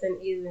other person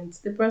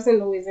isn't, the person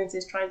who isn't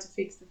is trying to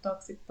fix the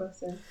toxic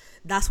person.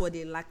 That's what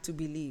they like to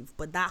believe.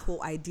 But that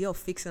whole idea of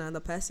fixing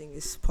another person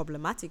is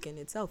problematic in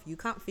itself. You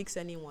can't fix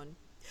anyone.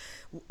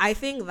 I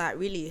think that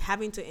really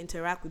having to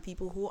interact with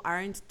people who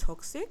aren't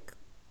toxic,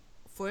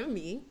 for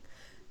me,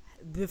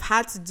 I've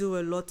had to do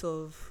a lot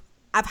of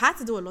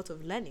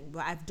learning,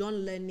 but I've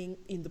done learning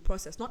in the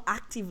process, not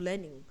active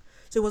learning.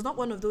 So it was not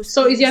one of those.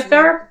 So is your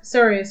therapy?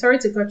 Sorry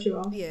to cut you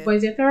off. Yeah. But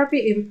is your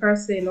therapy in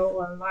person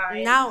or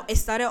online? Now it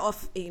started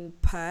off in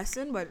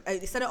person, but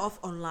it started off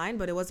online,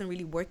 but it wasn't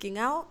really working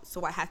out,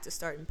 so I had to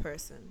start in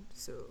person.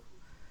 So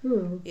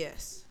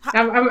yes.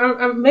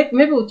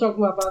 Maybe we'll talk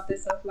more about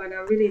this offline.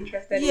 I'm really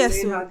interested in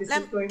knowing how this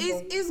is going.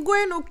 It's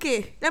going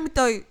okay. Let me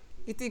tell you,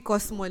 it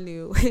costs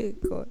money.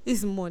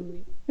 It's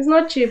money. It's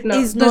not cheap now.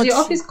 Does your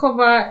office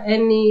cover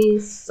any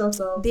sort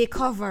of? They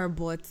cover,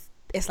 but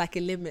it's like a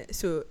limit.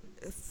 So,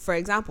 for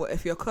example,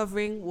 if you're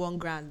covering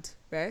 $1,000,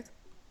 right?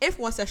 If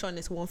one session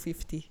is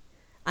 $150,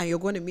 and you're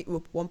going to meet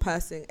with one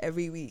person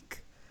every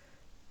week,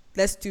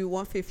 let's do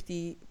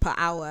 $150 per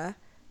hour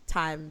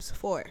times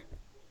 4.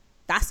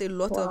 That's a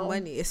lot of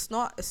money. It's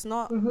not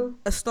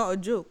a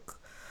joke.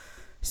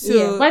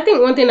 So but I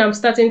think one thing I'm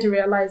starting to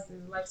realize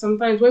is, like,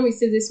 sometimes when we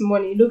see this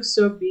money, it looks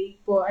so big,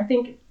 but I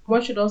think one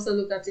should also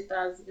look at it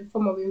as a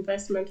form of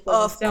investment for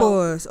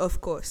themselves. Of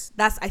course.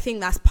 I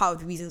think that's part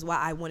of the reasons why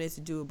I wanted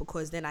to do it,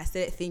 because then I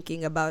started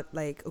thinking about,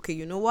 like, okay,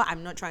 you know what?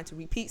 I'm not trying to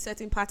repeat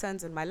certain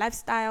patterns in my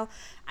lifestyle.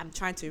 I'm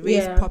trying to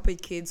raise proper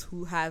kids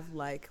who have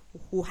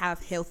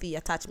healthy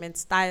attachment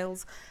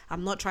styles.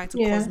 I'm not trying to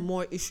cause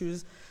more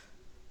issues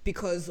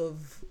because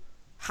of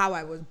how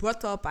I was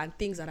brought up and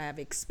things that I have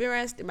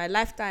experienced in my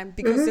lifetime,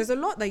 because there's a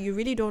lot that you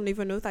really don't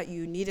even know that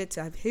you needed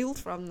to have healed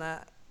from.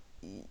 That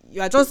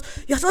you're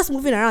just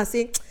moving around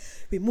saying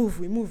we move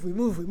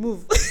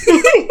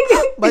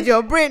but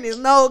your brain is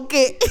not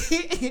okay.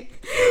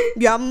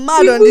 You are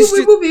mad on the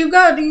street.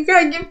 You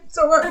can't give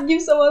someone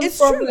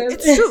problems.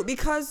 It's true,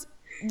 because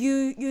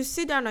you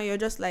sit down and you're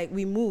just like,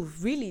 we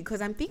move, really,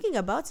 because I'm thinking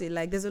about it,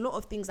 like, there's a lot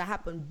of things that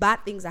happen,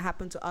 bad things that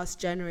happen to us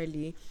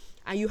generally,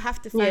 and you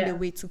have to find a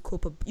way to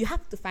cope. You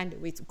have to find a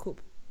way to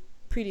cope,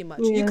 pretty much.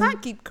 You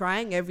can't keep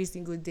crying every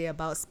single day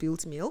about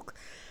spilled milk.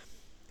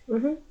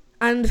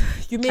 And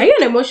you Are may. you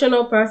an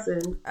emotional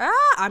person?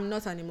 I'm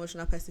not an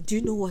emotional person. Do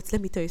you know what?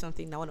 Let me tell you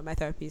something that one of my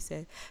therapists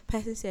said.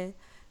 Person said,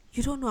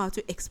 you don't know how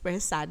to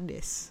express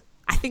sadness.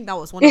 I think that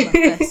was one of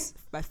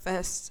my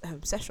first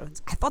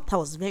sessions. I thought that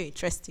was very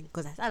interesting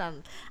because I sat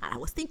and I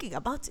was thinking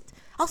about it.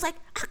 I was like,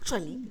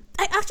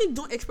 I actually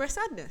don't express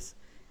sadness.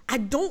 I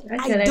don't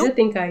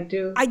think I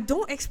do. I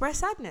don't express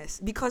sadness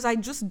because I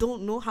just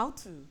don't know how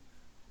to.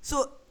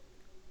 So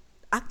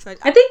actually,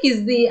 I think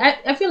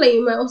it's I feel like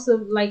it might also,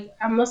 like,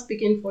 I'm not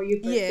speaking for you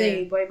per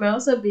se, but it might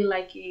also be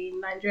like a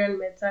Nigerian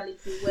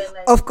mentality where,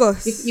 like, of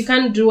course, you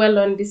can't dwell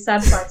on the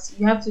sad parts.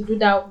 You have to do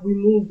that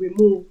remove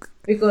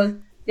because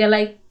they're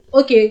like,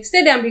 okay,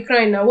 stay there and be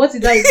crying now. What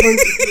is that going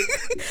to do?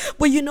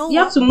 But you know You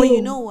have what? to But you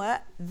move. know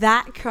what?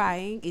 That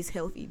crying is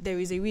healthy. There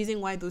is a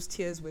reason why those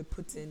tears were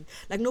put in.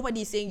 Like,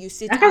 nobody is saying you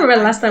sit. I can't remember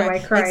and last time cry. I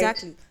cried.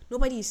 Exactly.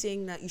 Nobody is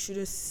saying that you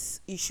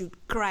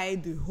should cry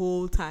the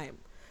whole time.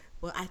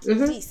 But at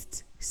Mm-hmm.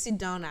 least sit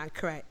down and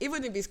cry.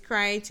 Even if it's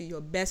crying to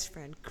your best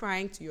friend,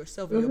 crying to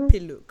yourself with your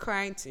pillow,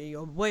 crying to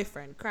your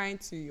boyfriend, crying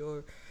to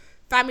your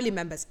family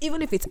members.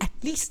 Even if it's at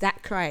least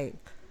that crying.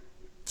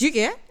 Do you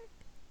get?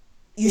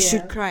 You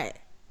should cry.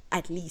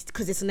 At least,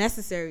 because it's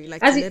necessary,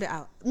 like, to let it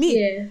out.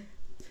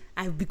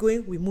 I'll be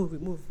going, we move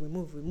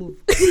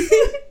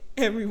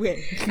everywhere.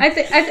 I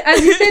think, as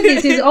you said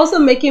this, it's also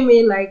making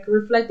me, like,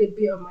 reflect a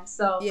bit on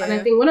myself. And I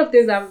think one of the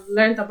things I've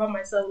learned about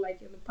myself,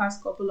 like, in the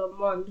past couple of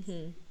months,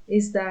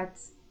 is that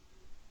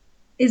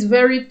it's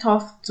very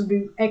tough to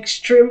be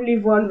extremely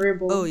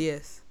vulnerable. Oh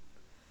yes.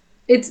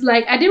 It's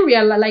like, I didn't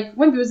realize, like,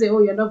 when people say, oh,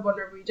 you're not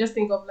vulnerable, you just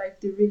think of,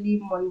 like, the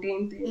really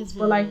mundane things.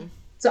 But, like,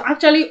 to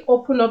actually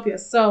open up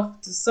yourself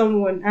to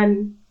someone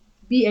and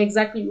be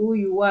exactly who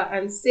you are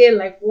and say,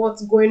 like,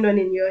 what's going on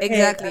in your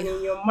head and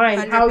in your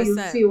mind, 100%. how you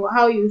feel,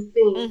 how you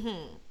think.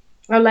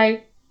 I'm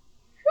like,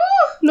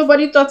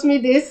 nobody taught me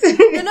this.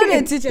 You're not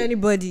going to teach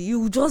anybody.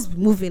 You just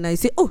move in and you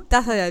say, oh,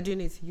 that's how you're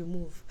doing it. You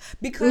move.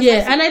 Because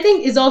and I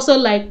think it's also,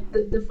 like,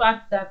 the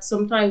fact that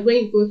sometimes when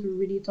you go through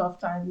really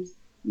tough times,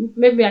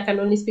 maybe I can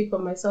only speak for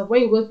myself.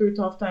 When you go through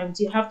tough times,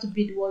 you have to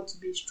be the one to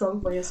be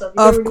strong for yourself.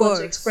 You don't really want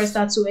to express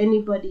that to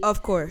anybody.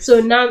 Of course. So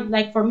now,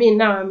 like, for me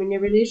now, I'm in a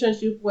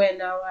relationship where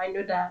now I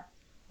know that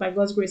by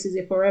God's grace is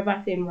a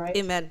forever thing, right?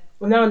 Amen.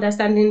 I'm now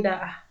understanding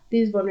that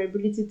this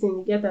vulnerability thing,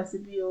 you get as a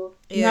BO,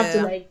 you have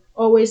to, like,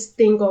 always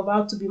think of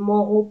how to be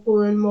more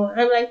open, more.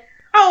 I'm like,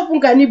 how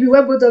open can you be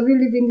when both of you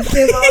live in the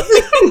same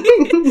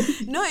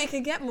house? No, it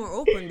can get more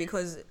open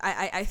because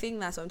I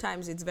think that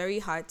sometimes it's very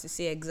hard to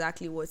say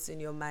exactly what's in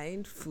your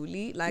mind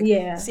fully, like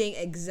saying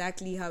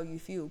exactly how you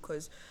feel,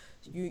 because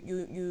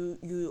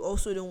you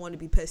also don't want to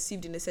be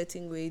perceived in a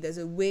certain way. There's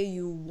a way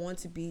you want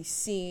to be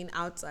seen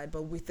outside,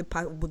 but with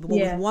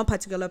with one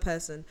particular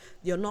person,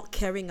 you're not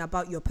caring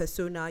about your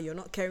persona, you're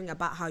not caring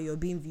about how you're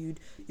being viewed,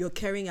 you're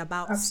caring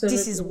about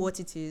this is what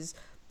it is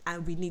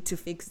and we need to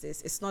fix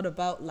this. It's not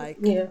about, like,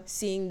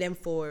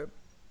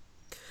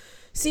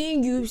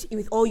 seeing you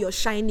with all your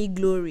shiny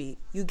glory,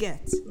 you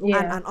get,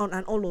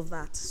 and all of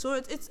that. So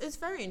it's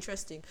very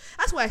interesting.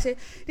 That's why I say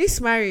this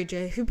marriage,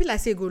 if you be like,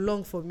 say, go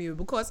long for me,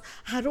 because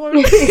I don't.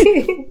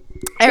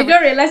 You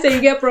don't realize that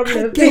you get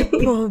problems.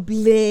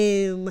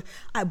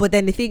 But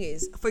then the thing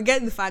is,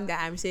 forget the fact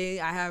that I'm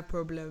saying I have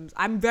problems.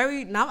 I'm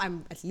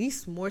at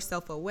least more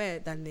self-aware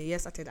than the year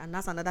started, and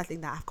that's another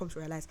thing that I've come to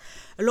realize.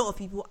 A lot of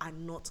people are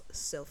not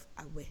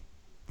self-aware.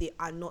 They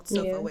are not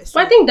self-aware. So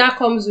but I think that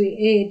comes with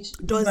age,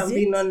 does if I'm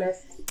being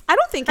honest. I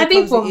don't think it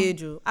comes with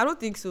age. I don't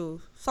think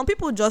so. Some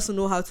people just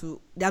know how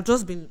to. They have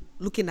just been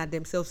looking at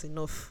themselves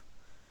enough.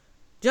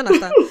 Do you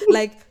understand?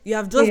 Like, you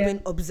have just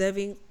been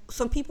observing.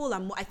 Some people are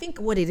more. I think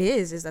what it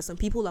is that some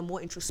people are more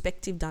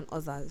introspective than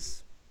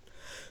others.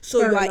 So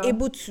you are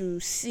able to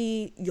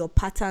see your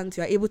patterns.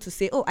 You are able to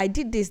say, "Oh, I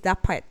did this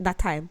that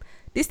time.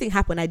 This thing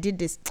happened. I did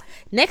this.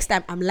 Next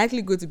time, I'm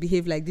likely going to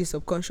behave like this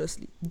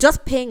subconsciously."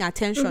 Just paying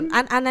attention.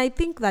 And I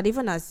think that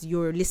even as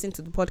you're listening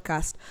to the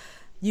podcast,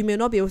 you may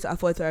not be able to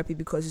afford therapy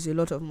because it's a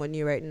lot of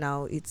money right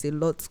now. It's a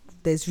lot.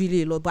 There's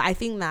really a lot. But I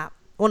think that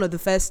one of the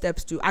first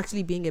steps to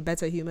actually being a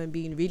better human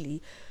being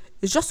really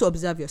is just to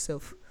observe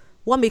yourself.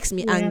 What makes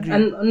me angry?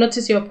 And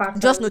notice your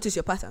patterns. Just notice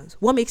your patterns.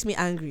 What makes me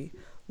angry?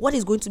 What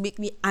is going to make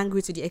me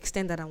angry to the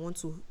extent that I want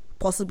to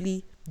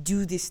possibly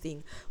do this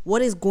thing?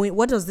 What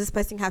does this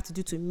person have to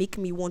do to make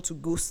me want to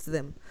ghost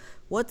them?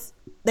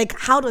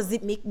 How does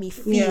it make me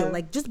feel?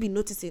 Like, just be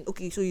noticing,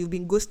 okay, so you've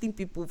been ghosting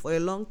people for a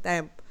long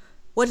time.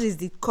 What is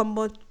the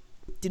common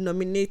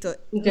denominator?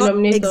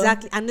 Not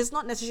exactly. And it's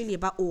not necessarily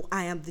about, oh,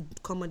 I am the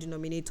common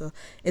denominator.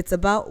 It's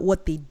about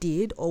what they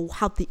did or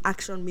how the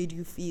action made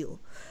you feel.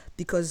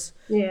 Because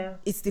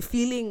it's the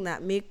feeling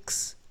that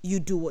makes you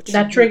do what you do.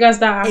 That triggers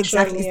that action.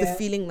 Exactly. It's the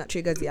feeling that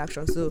triggers the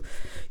action. So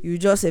you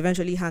just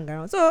eventually hang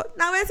around. So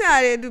now when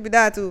I do with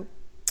that too,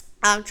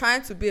 I'm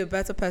trying to be a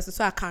better person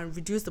so I can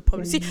reduce the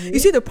problems. You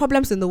see the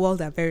problems in the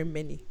world are very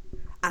many,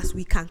 as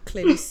we can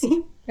clearly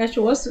see. Yeah,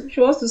 she wants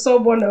to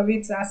solve one of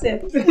it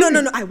herself.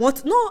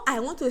 No. I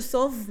want to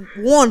solve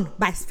one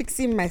by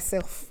fixing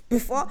myself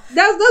before.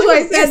 That's what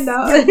I said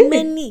now. There are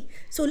many.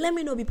 So let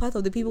me not be part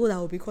of the people that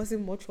will be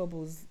causing more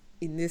troubles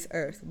in this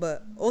earth.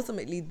 But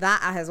ultimately,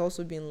 that has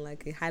also been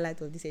like a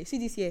highlight of this year. See,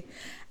 this year,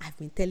 I've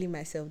been telling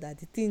myself that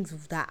the things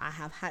that I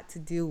have had to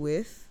deal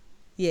with,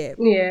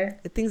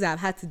 the things I've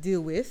had to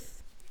deal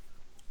with,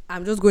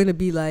 I'm just going to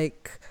be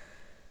like,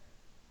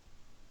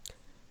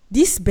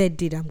 this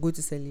birthday that I'm going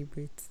to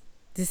celebrate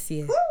this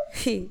year.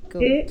 Hey,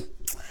 God.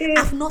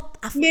 I've not.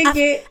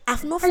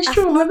 It's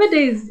true. My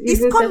birthday is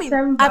it's in coming.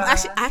 September.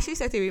 I actually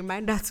set a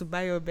reminder to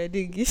buy your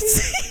birthday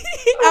gifts.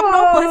 I've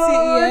not bought it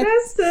yet.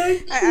 That's so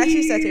cute. I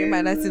actually set a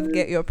reminder to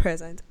get your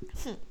present.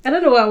 I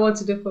don't know what I want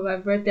to do for my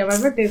birthday.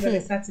 My birthday is on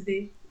a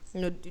Saturday.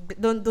 No,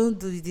 don't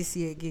do it this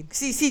year again.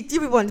 See, you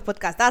people on the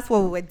podcast. That's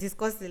what we were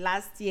discussing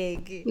last year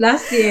again.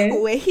 Last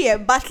year. We're here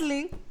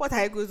battling. What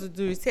are you going to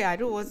do? You say I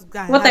don't want to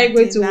go. What are you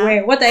going to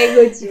wear? What are you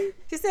going to?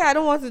 She said I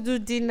don't want to do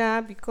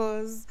dinner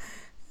because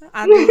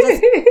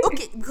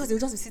because they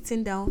just be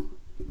sitting down.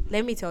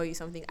 Let me tell you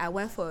something. I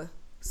went for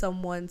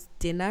someone's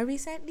dinner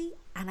recently,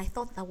 and I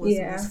thought that was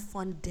the most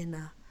fun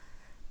dinner.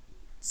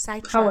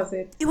 How was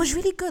it? It was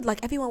really good.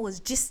 Like everyone was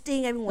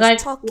gisting, everyone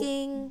was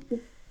talking.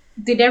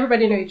 Did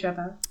everybody know each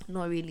other?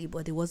 Not really,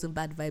 but it wasn't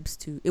bad vibes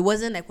too. It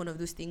wasn't like one of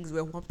those things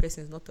where one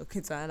person is not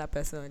talking to another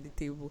person on the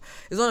table.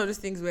 It's one of those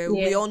things where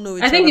we all know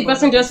each other. I think the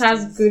person just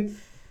has good.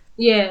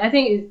 Yeah, I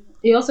think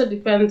it also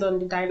depends on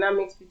the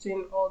dynamics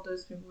between all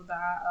those people that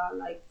are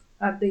like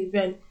at the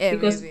event.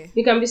 Because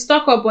you can be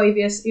stuck up, but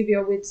if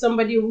you're with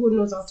somebody who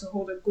knows how to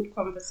hold a good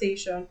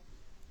conversation,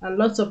 and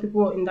lots of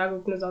people in that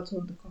group knows how to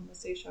hold the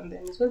conversation,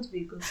 then it's going to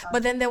be a good time.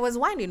 But then there was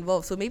wine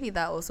involved, so maybe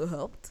that also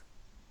helped.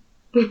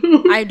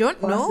 I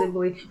don't know.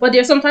 But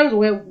there's sometimes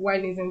where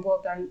wine is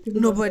involved and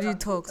nobody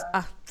talks.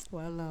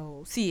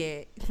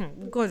 See,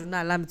 God will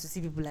not allow me to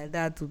see people like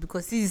that too,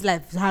 because this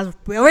life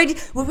we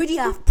already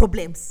have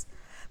problems.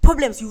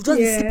 You just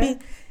be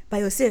sleeping by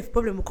yourself.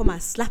 Problem will come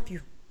and slap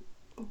you.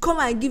 Come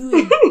and give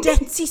you a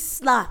dirty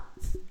slap.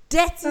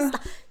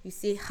 You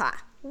say,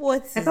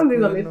 what? I can't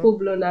believe I'm a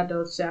full-blown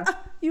adult,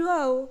 You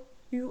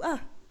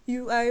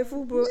are a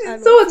full-blown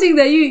adult. So think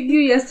that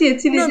you're still a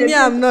teenager. No, me,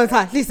 I'm not.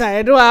 At least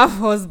I don't have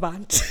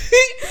husband.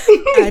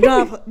 I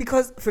don't have,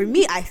 because for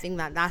me, I think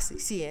that's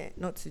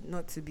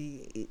not to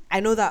be. I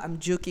know that I'm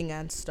joking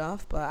and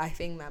stuff, but I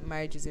think that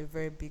marriage is a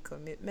very big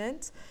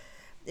commitment.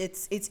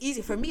 It's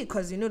easy for me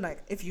because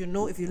like if you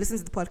listen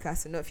to the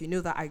podcast if you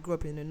know that I grew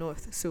up in the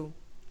north, so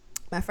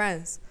my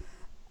friends,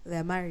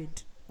 they're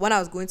married. When I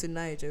was going to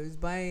Niger,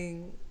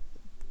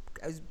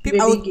 I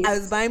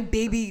was buying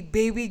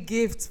baby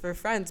gifts for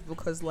friends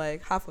because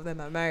like half of them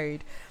are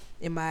married.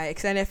 In my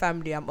extended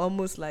family, I'm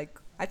almost like,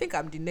 I think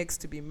I'm the next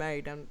to be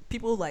married, and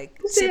people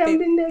like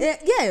chipping.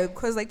 Yeah,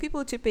 because like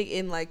people chipping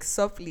in like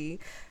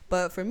softly,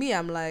 but for me,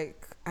 I'm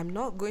like, I'm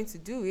not going to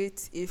do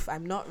it if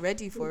I'm not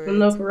ready for it.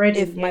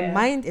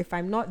 If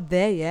I'm not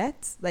there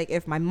yet, like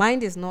if my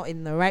mind is not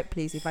in the right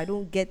place, if I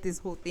don't get this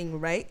whole thing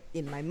right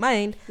in my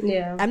mind,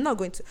 I'm not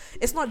going to.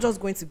 It's not just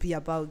going to be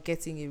about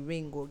getting a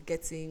ring or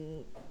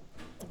getting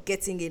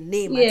a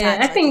name.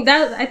 I think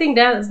that's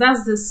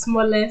the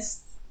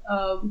smallest.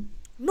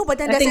 No, but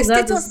then there's a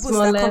status boost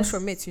that comes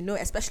from it,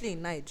 especially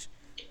in Niger.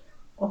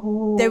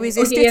 Oh, there is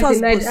a status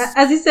boost.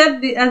 As you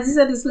said,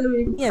 it's let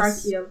me crack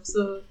you up.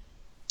 So,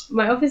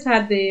 my office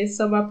had the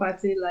summer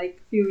party like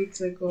a few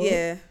weeks ago.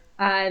 Yeah.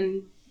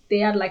 And they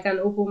had like an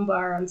open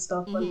bar and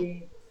stuff on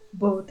the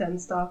boat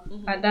and stuff.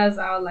 And that's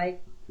how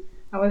like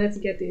I wanted to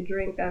get a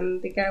drink,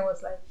 and the guy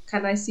was like,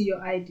 "Can I see your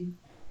ID?"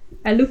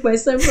 I looked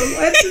myself from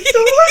head to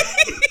toe.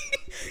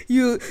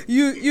 You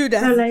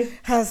that like,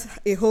 has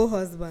a whole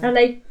husband. And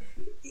like,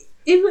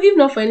 if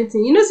not for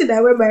anything, see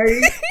that we're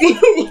married.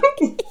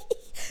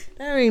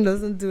 That ring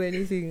doesn't do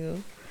anything.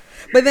 No.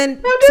 But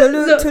then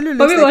Tolu looks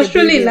like was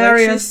truly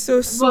hilarious. Like she's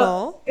so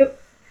small. It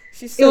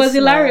was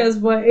hilarious,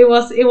 but it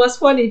was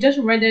funny. It just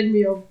reminded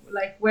me of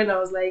like when I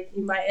was like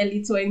in my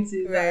early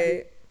 20s.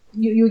 Right.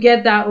 You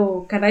get that?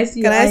 Oh, can I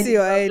see your ID? See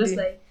your ID? Just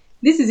like,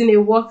 this is in a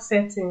work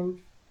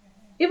setting.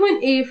 Even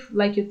if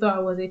like you thought I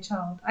was a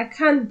child, I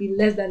can't be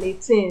less than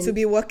 18 to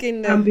be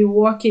working and be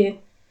working.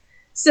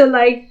 So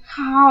like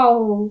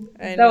how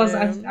that was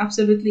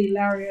absolutely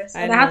hilarious,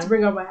 and I had to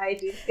bring up my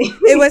ID.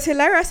 It was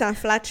hilarious and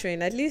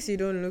flattering. At least you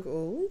don't look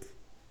old.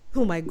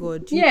 Oh my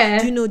God! Do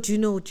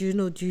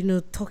you know?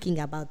 Talking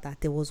about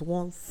that, there was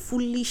one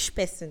foolish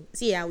person.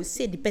 See, I would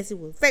say the person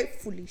was very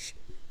foolish.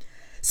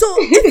 So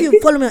if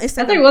you follow me on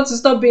Instagram, I think you want to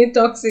stop being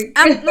toxic.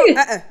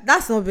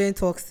 That's not being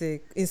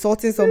toxic.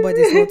 Insulting somebody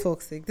is not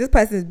toxic. This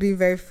person is being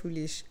very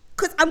foolish.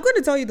 Because I'm going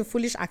to tell you the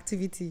foolish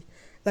activity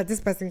that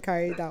this person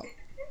carried out.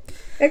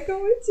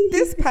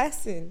 This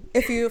person,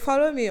 if you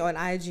follow me on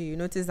IG, you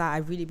notice that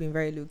I've really been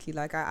very low-key.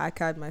 Like I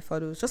archived my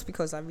photos just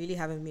because I really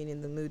haven't been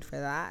in the mood for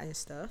that and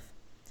stuff.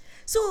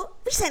 So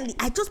recently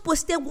I just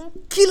posted one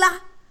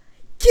killer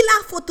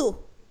photo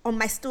on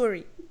my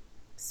story.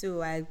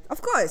 So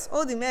of course,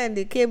 all the men,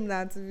 they came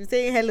now to be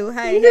saying hello,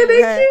 hi.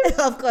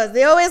 Of course,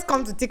 they always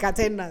come to take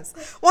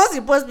attendance. Once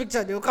you post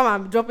picture, they'll come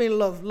and dropping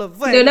love.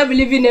 They'll not be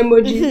leaving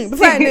emojis.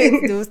 Before I know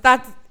it, they'll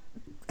start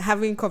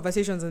having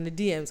conversations on the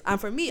DMs. And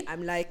for me,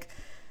 I'm like,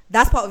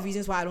 That's part of the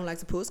reasons why I don't like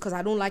to post, because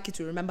I don't like you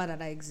to remember that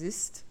I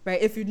exist,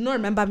 right? If you do not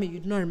remember me, you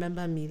do not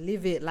remember me.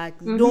 Leave it. Like,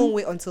 don't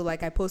wait until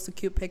like I post a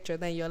cute picture,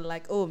 then you're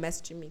like, oh,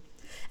 messaging me.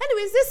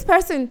 Anyways, this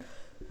person,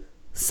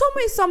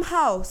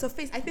 somehow, so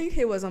I think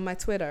he was on my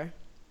Twitter.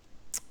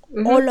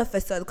 All of a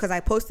sudden, because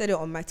I posted it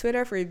on my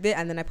Twitter for a bit,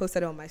 and then I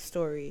posted it on my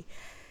story.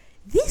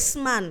 This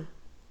man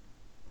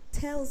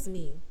tells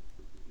me,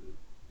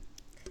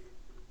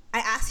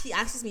 he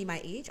asks me my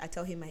age. I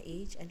tell him my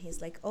age, and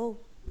he's like, oh,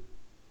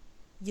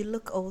 you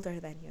look older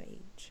than your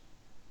age.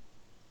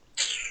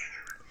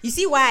 You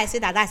see why I say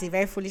that that's a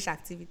very foolish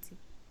activity?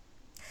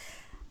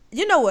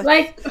 You know what?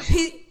 Like,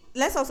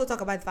 let's also talk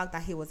about the fact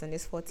that he was in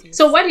his 40s.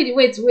 so why did he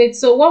wait?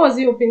 So what was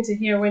he hoping to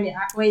hear when he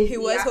asked for your age?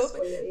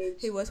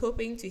 He was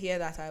hoping to hear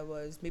that I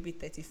was maybe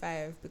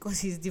 35 because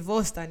he's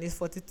divorced and he's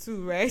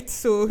 42, right?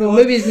 So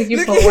maybe he's looking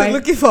for a wife.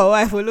 Looking for a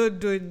wife.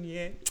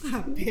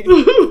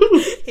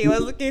 He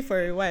was looking for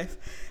a wife.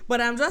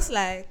 But I'm just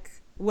like,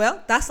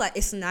 well, that's like,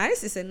 it's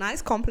nice. It's a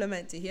nice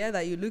compliment to hear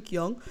that you look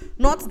young.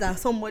 Not that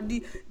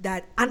somebody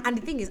that, and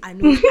the thing is, I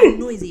know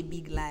it's a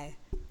big lie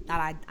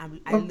that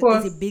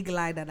it's a big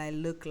lie that I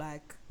look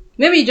like.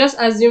 Maybe he just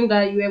assumed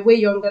that you were way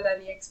younger than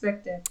he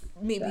expected.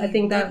 Maybe I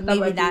think that maybe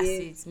might that's be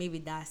it. Maybe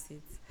that's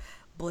it.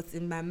 But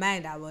in my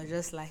mind, I was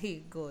just like,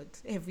 hey, God,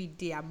 every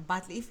day I'm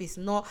battling. If it's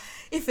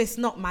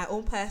not my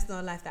own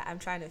personal life that I'm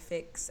trying to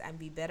fix and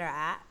be better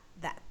at,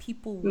 that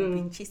people will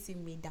be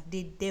chasing me, that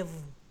the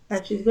devil.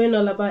 And she's going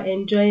all about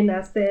enjoying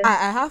herself.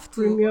 I have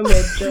to. Premium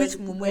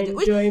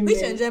enjoyment.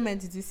 Which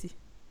enjoyment did you see?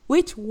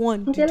 Which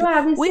one? Did Angela,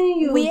 I've been seeing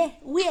you. Where?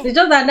 It's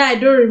just that now I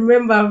don't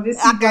remember. I've been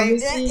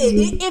seeing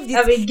you.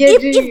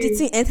 If the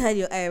thing entered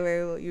your eye,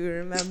 well, you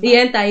remember. He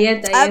enter.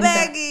 I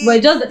beg you.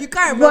 But just you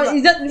can't remember. But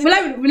is that,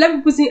 will I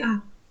be putting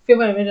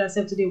favor and measure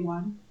yourself today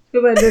 1?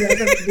 Favor and measure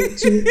yourself today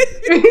 2.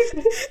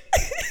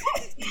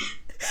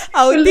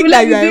 I would think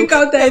that you're a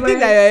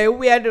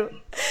weirdo.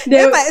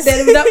 Then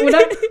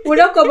we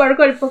don't come and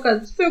record the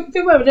podcast.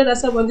 Favor and measure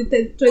yourself on the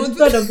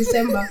 23rd of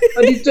December,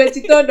 or the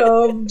 23rd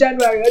of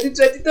January, or the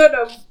 23rd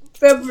of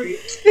February.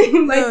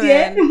 My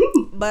dear.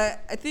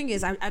 But the thing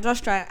is, I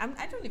just try.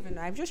 I don't even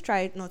know. I've just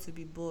tried not to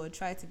be bored.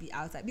 Try to be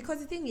outside, because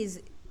the thing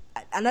is,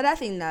 another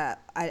thing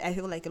that I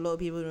feel like a lot of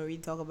people don't really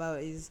talk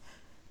about is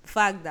the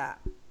fact that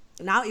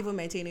now even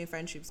maintaining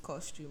friendships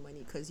costs you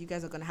money, because you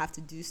guys are gonna have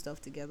to do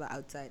stuff together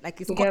outside. Like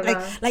it's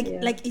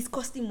like it's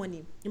costing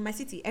money. In my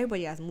city,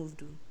 everybody has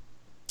moved.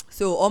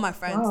 So all my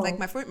friends, like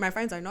my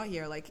friends are not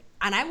here. Like,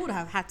 and I would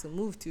have had to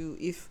move too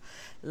if,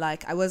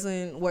 like, I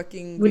wasn't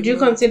working. Would you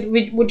consider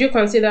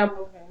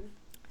moving?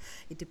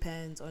 It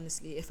depends,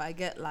 honestly. If I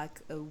get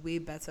like a way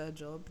better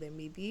job, then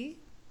maybe.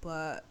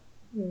 But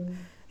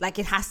like,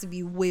 it has to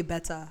be way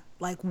better,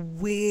 like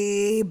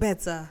way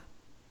better.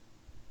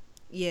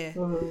 Yeah.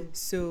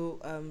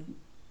 So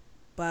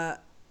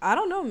but I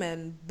don't know,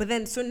 man. But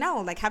then, so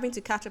now, like, having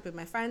to catch up with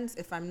my friends,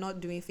 if I'm not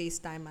doing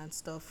FaceTime and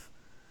stuff,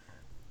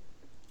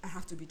 I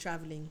have to be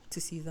traveling to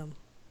see them.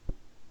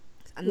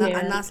 And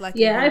that's like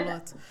a whole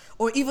lot.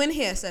 Or even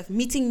here, Seth,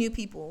 meeting new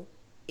people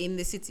in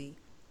the city.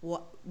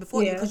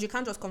 Because you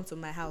can't just come to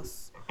my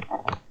house.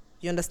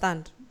 You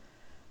understand?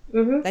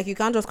 Like, you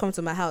can't just come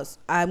to my house.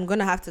 I'm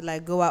gonna have to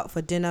like go out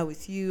for dinner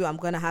with you. I'm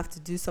gonna have to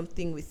do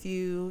something with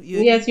you.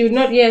 You have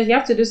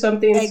to do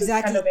something to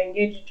kind of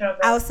engage each other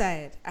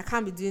outside. I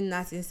can't be doing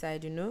that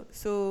inside,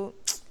 So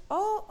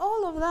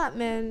all of that,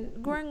 man,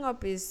 growing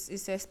up is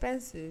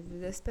expensive.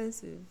 It's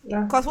expensive.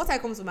 Because what I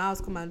come to my house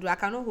come and do, I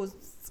can't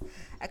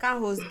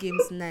host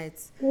games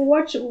nights.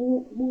 Watch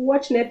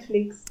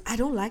Netflix. I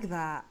don't like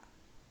that.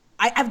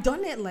 I've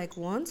done it like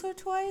once or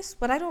twice,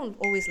 but I don't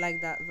always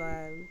like that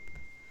vibe.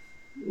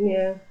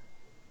 Yeah,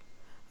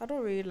 I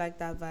don't really like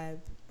that vibe,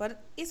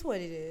 but it's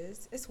what it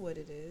is.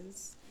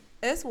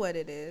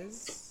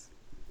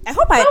 I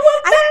hope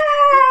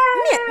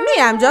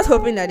I'm just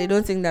hoping that they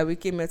don't think that we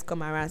came here to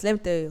come around. Let me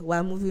tell you,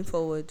 we're moving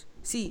forward.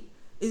 See,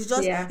 it's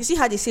just you see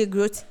how they say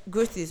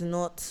growth is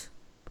not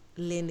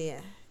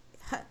linear.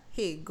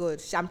 Hey, God,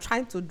 I'm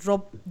trying to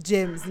drop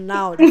gems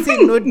now. They say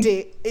no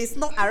day. It's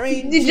not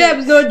arranged. The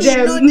gems, no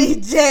gem. No the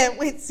gem.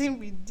 Waiting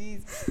with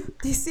this.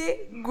 They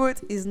say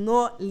growth is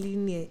not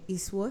linear.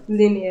 It's what?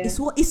 Linear. It's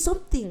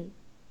something.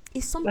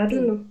 It's something. I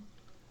don't know.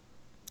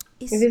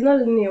 If it's not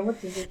linear,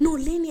 what is it? No,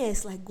 linear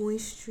is like going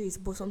straight,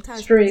 but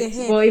sometimes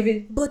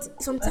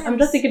but sometimes I'm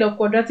just thinking of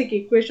quadratic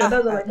equation.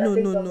 That's what no.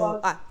 It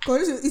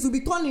will be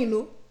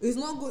turning, It's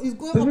not go. It's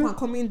going up and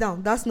coming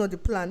down. That's not the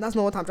plan. That's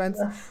not what I'm trying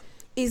to.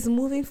 It's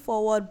moving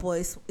forward,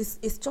 boys.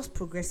 It's just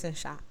progressing,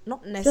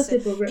 not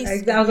necessarily.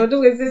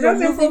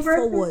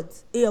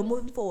 You're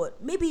moving forward.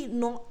 Maybe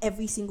not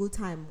every single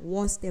time,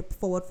 one step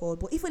forward.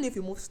 But even if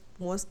you move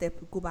one step,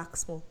 you go back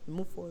small. You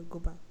move forward, go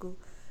back, go.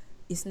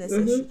 It's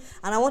necessary.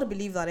 And I want to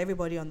believe that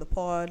everybody on the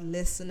pod,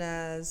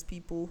 listeners,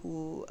 people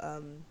who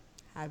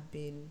have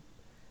been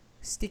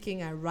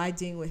sticking and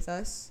riding with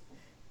us,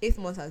 8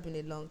 months has been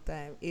a long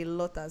time. A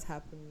lot has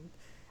happened.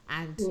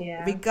 And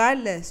Yeah.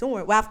 regardless, don't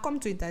worry, we have come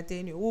to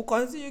entertain you. We'll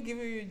continue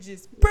giving you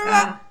gist.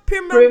 Premium.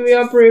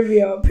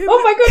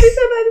 Oh my god, we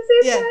said that at the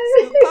same Yes,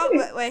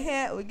 time. we're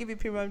here. We'll give you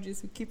premium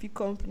juice. We'll keep you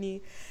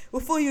company. We'll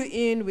fill you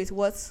in with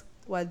what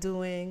we're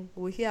doing.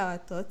 We'll hear our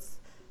thoughts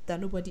that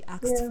nobody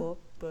asked for,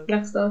 but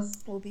Next us.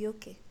 we'll be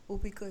okay. We'll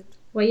be good.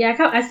 But yeah,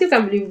 I still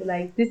can't believe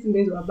like this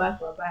means we're back.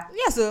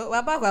 Yeah, so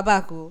we're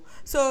back. Oh.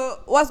 So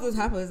what's going to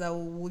happen is that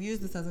we'll use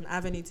this as an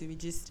avenue to be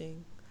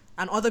gisting,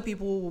 and other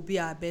people will be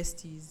our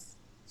besties.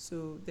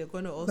 So they're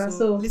going to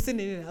also listen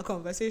in our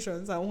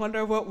conversations and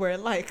wonder what we're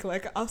like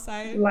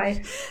outside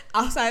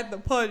the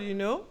pod, you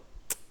know.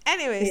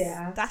 Anyways,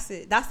 that's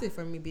it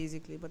from me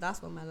basically. But that's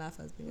what my life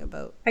has been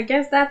about. I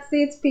guess that's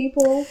it,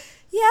 people.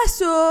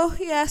 So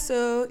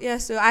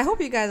I hope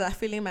you guys are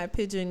feeling my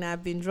pigeon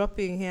I've been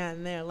dropping here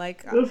and there.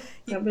 Like, I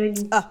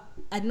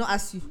did not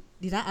ask you.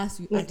 Did I ask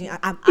you?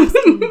 I'm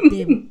asking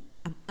them.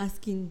 I'm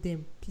asking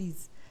them,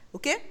 please.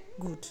 Okay,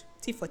 good.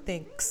 T for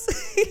thanks.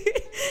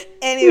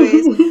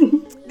 Anyways,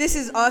 this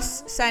is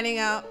us signing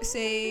out,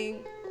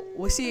 saying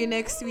we'll see you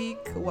next week.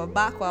 We're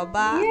back and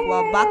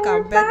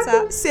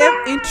better. Same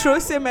intro,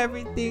 same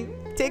everything.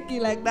 Take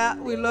you like that.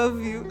 We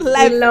love you.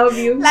 We love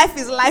you. Life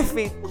is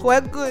lifing.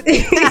 We're good.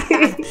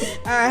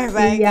 All right,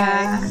 bye,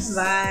 guys.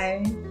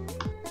 Bye.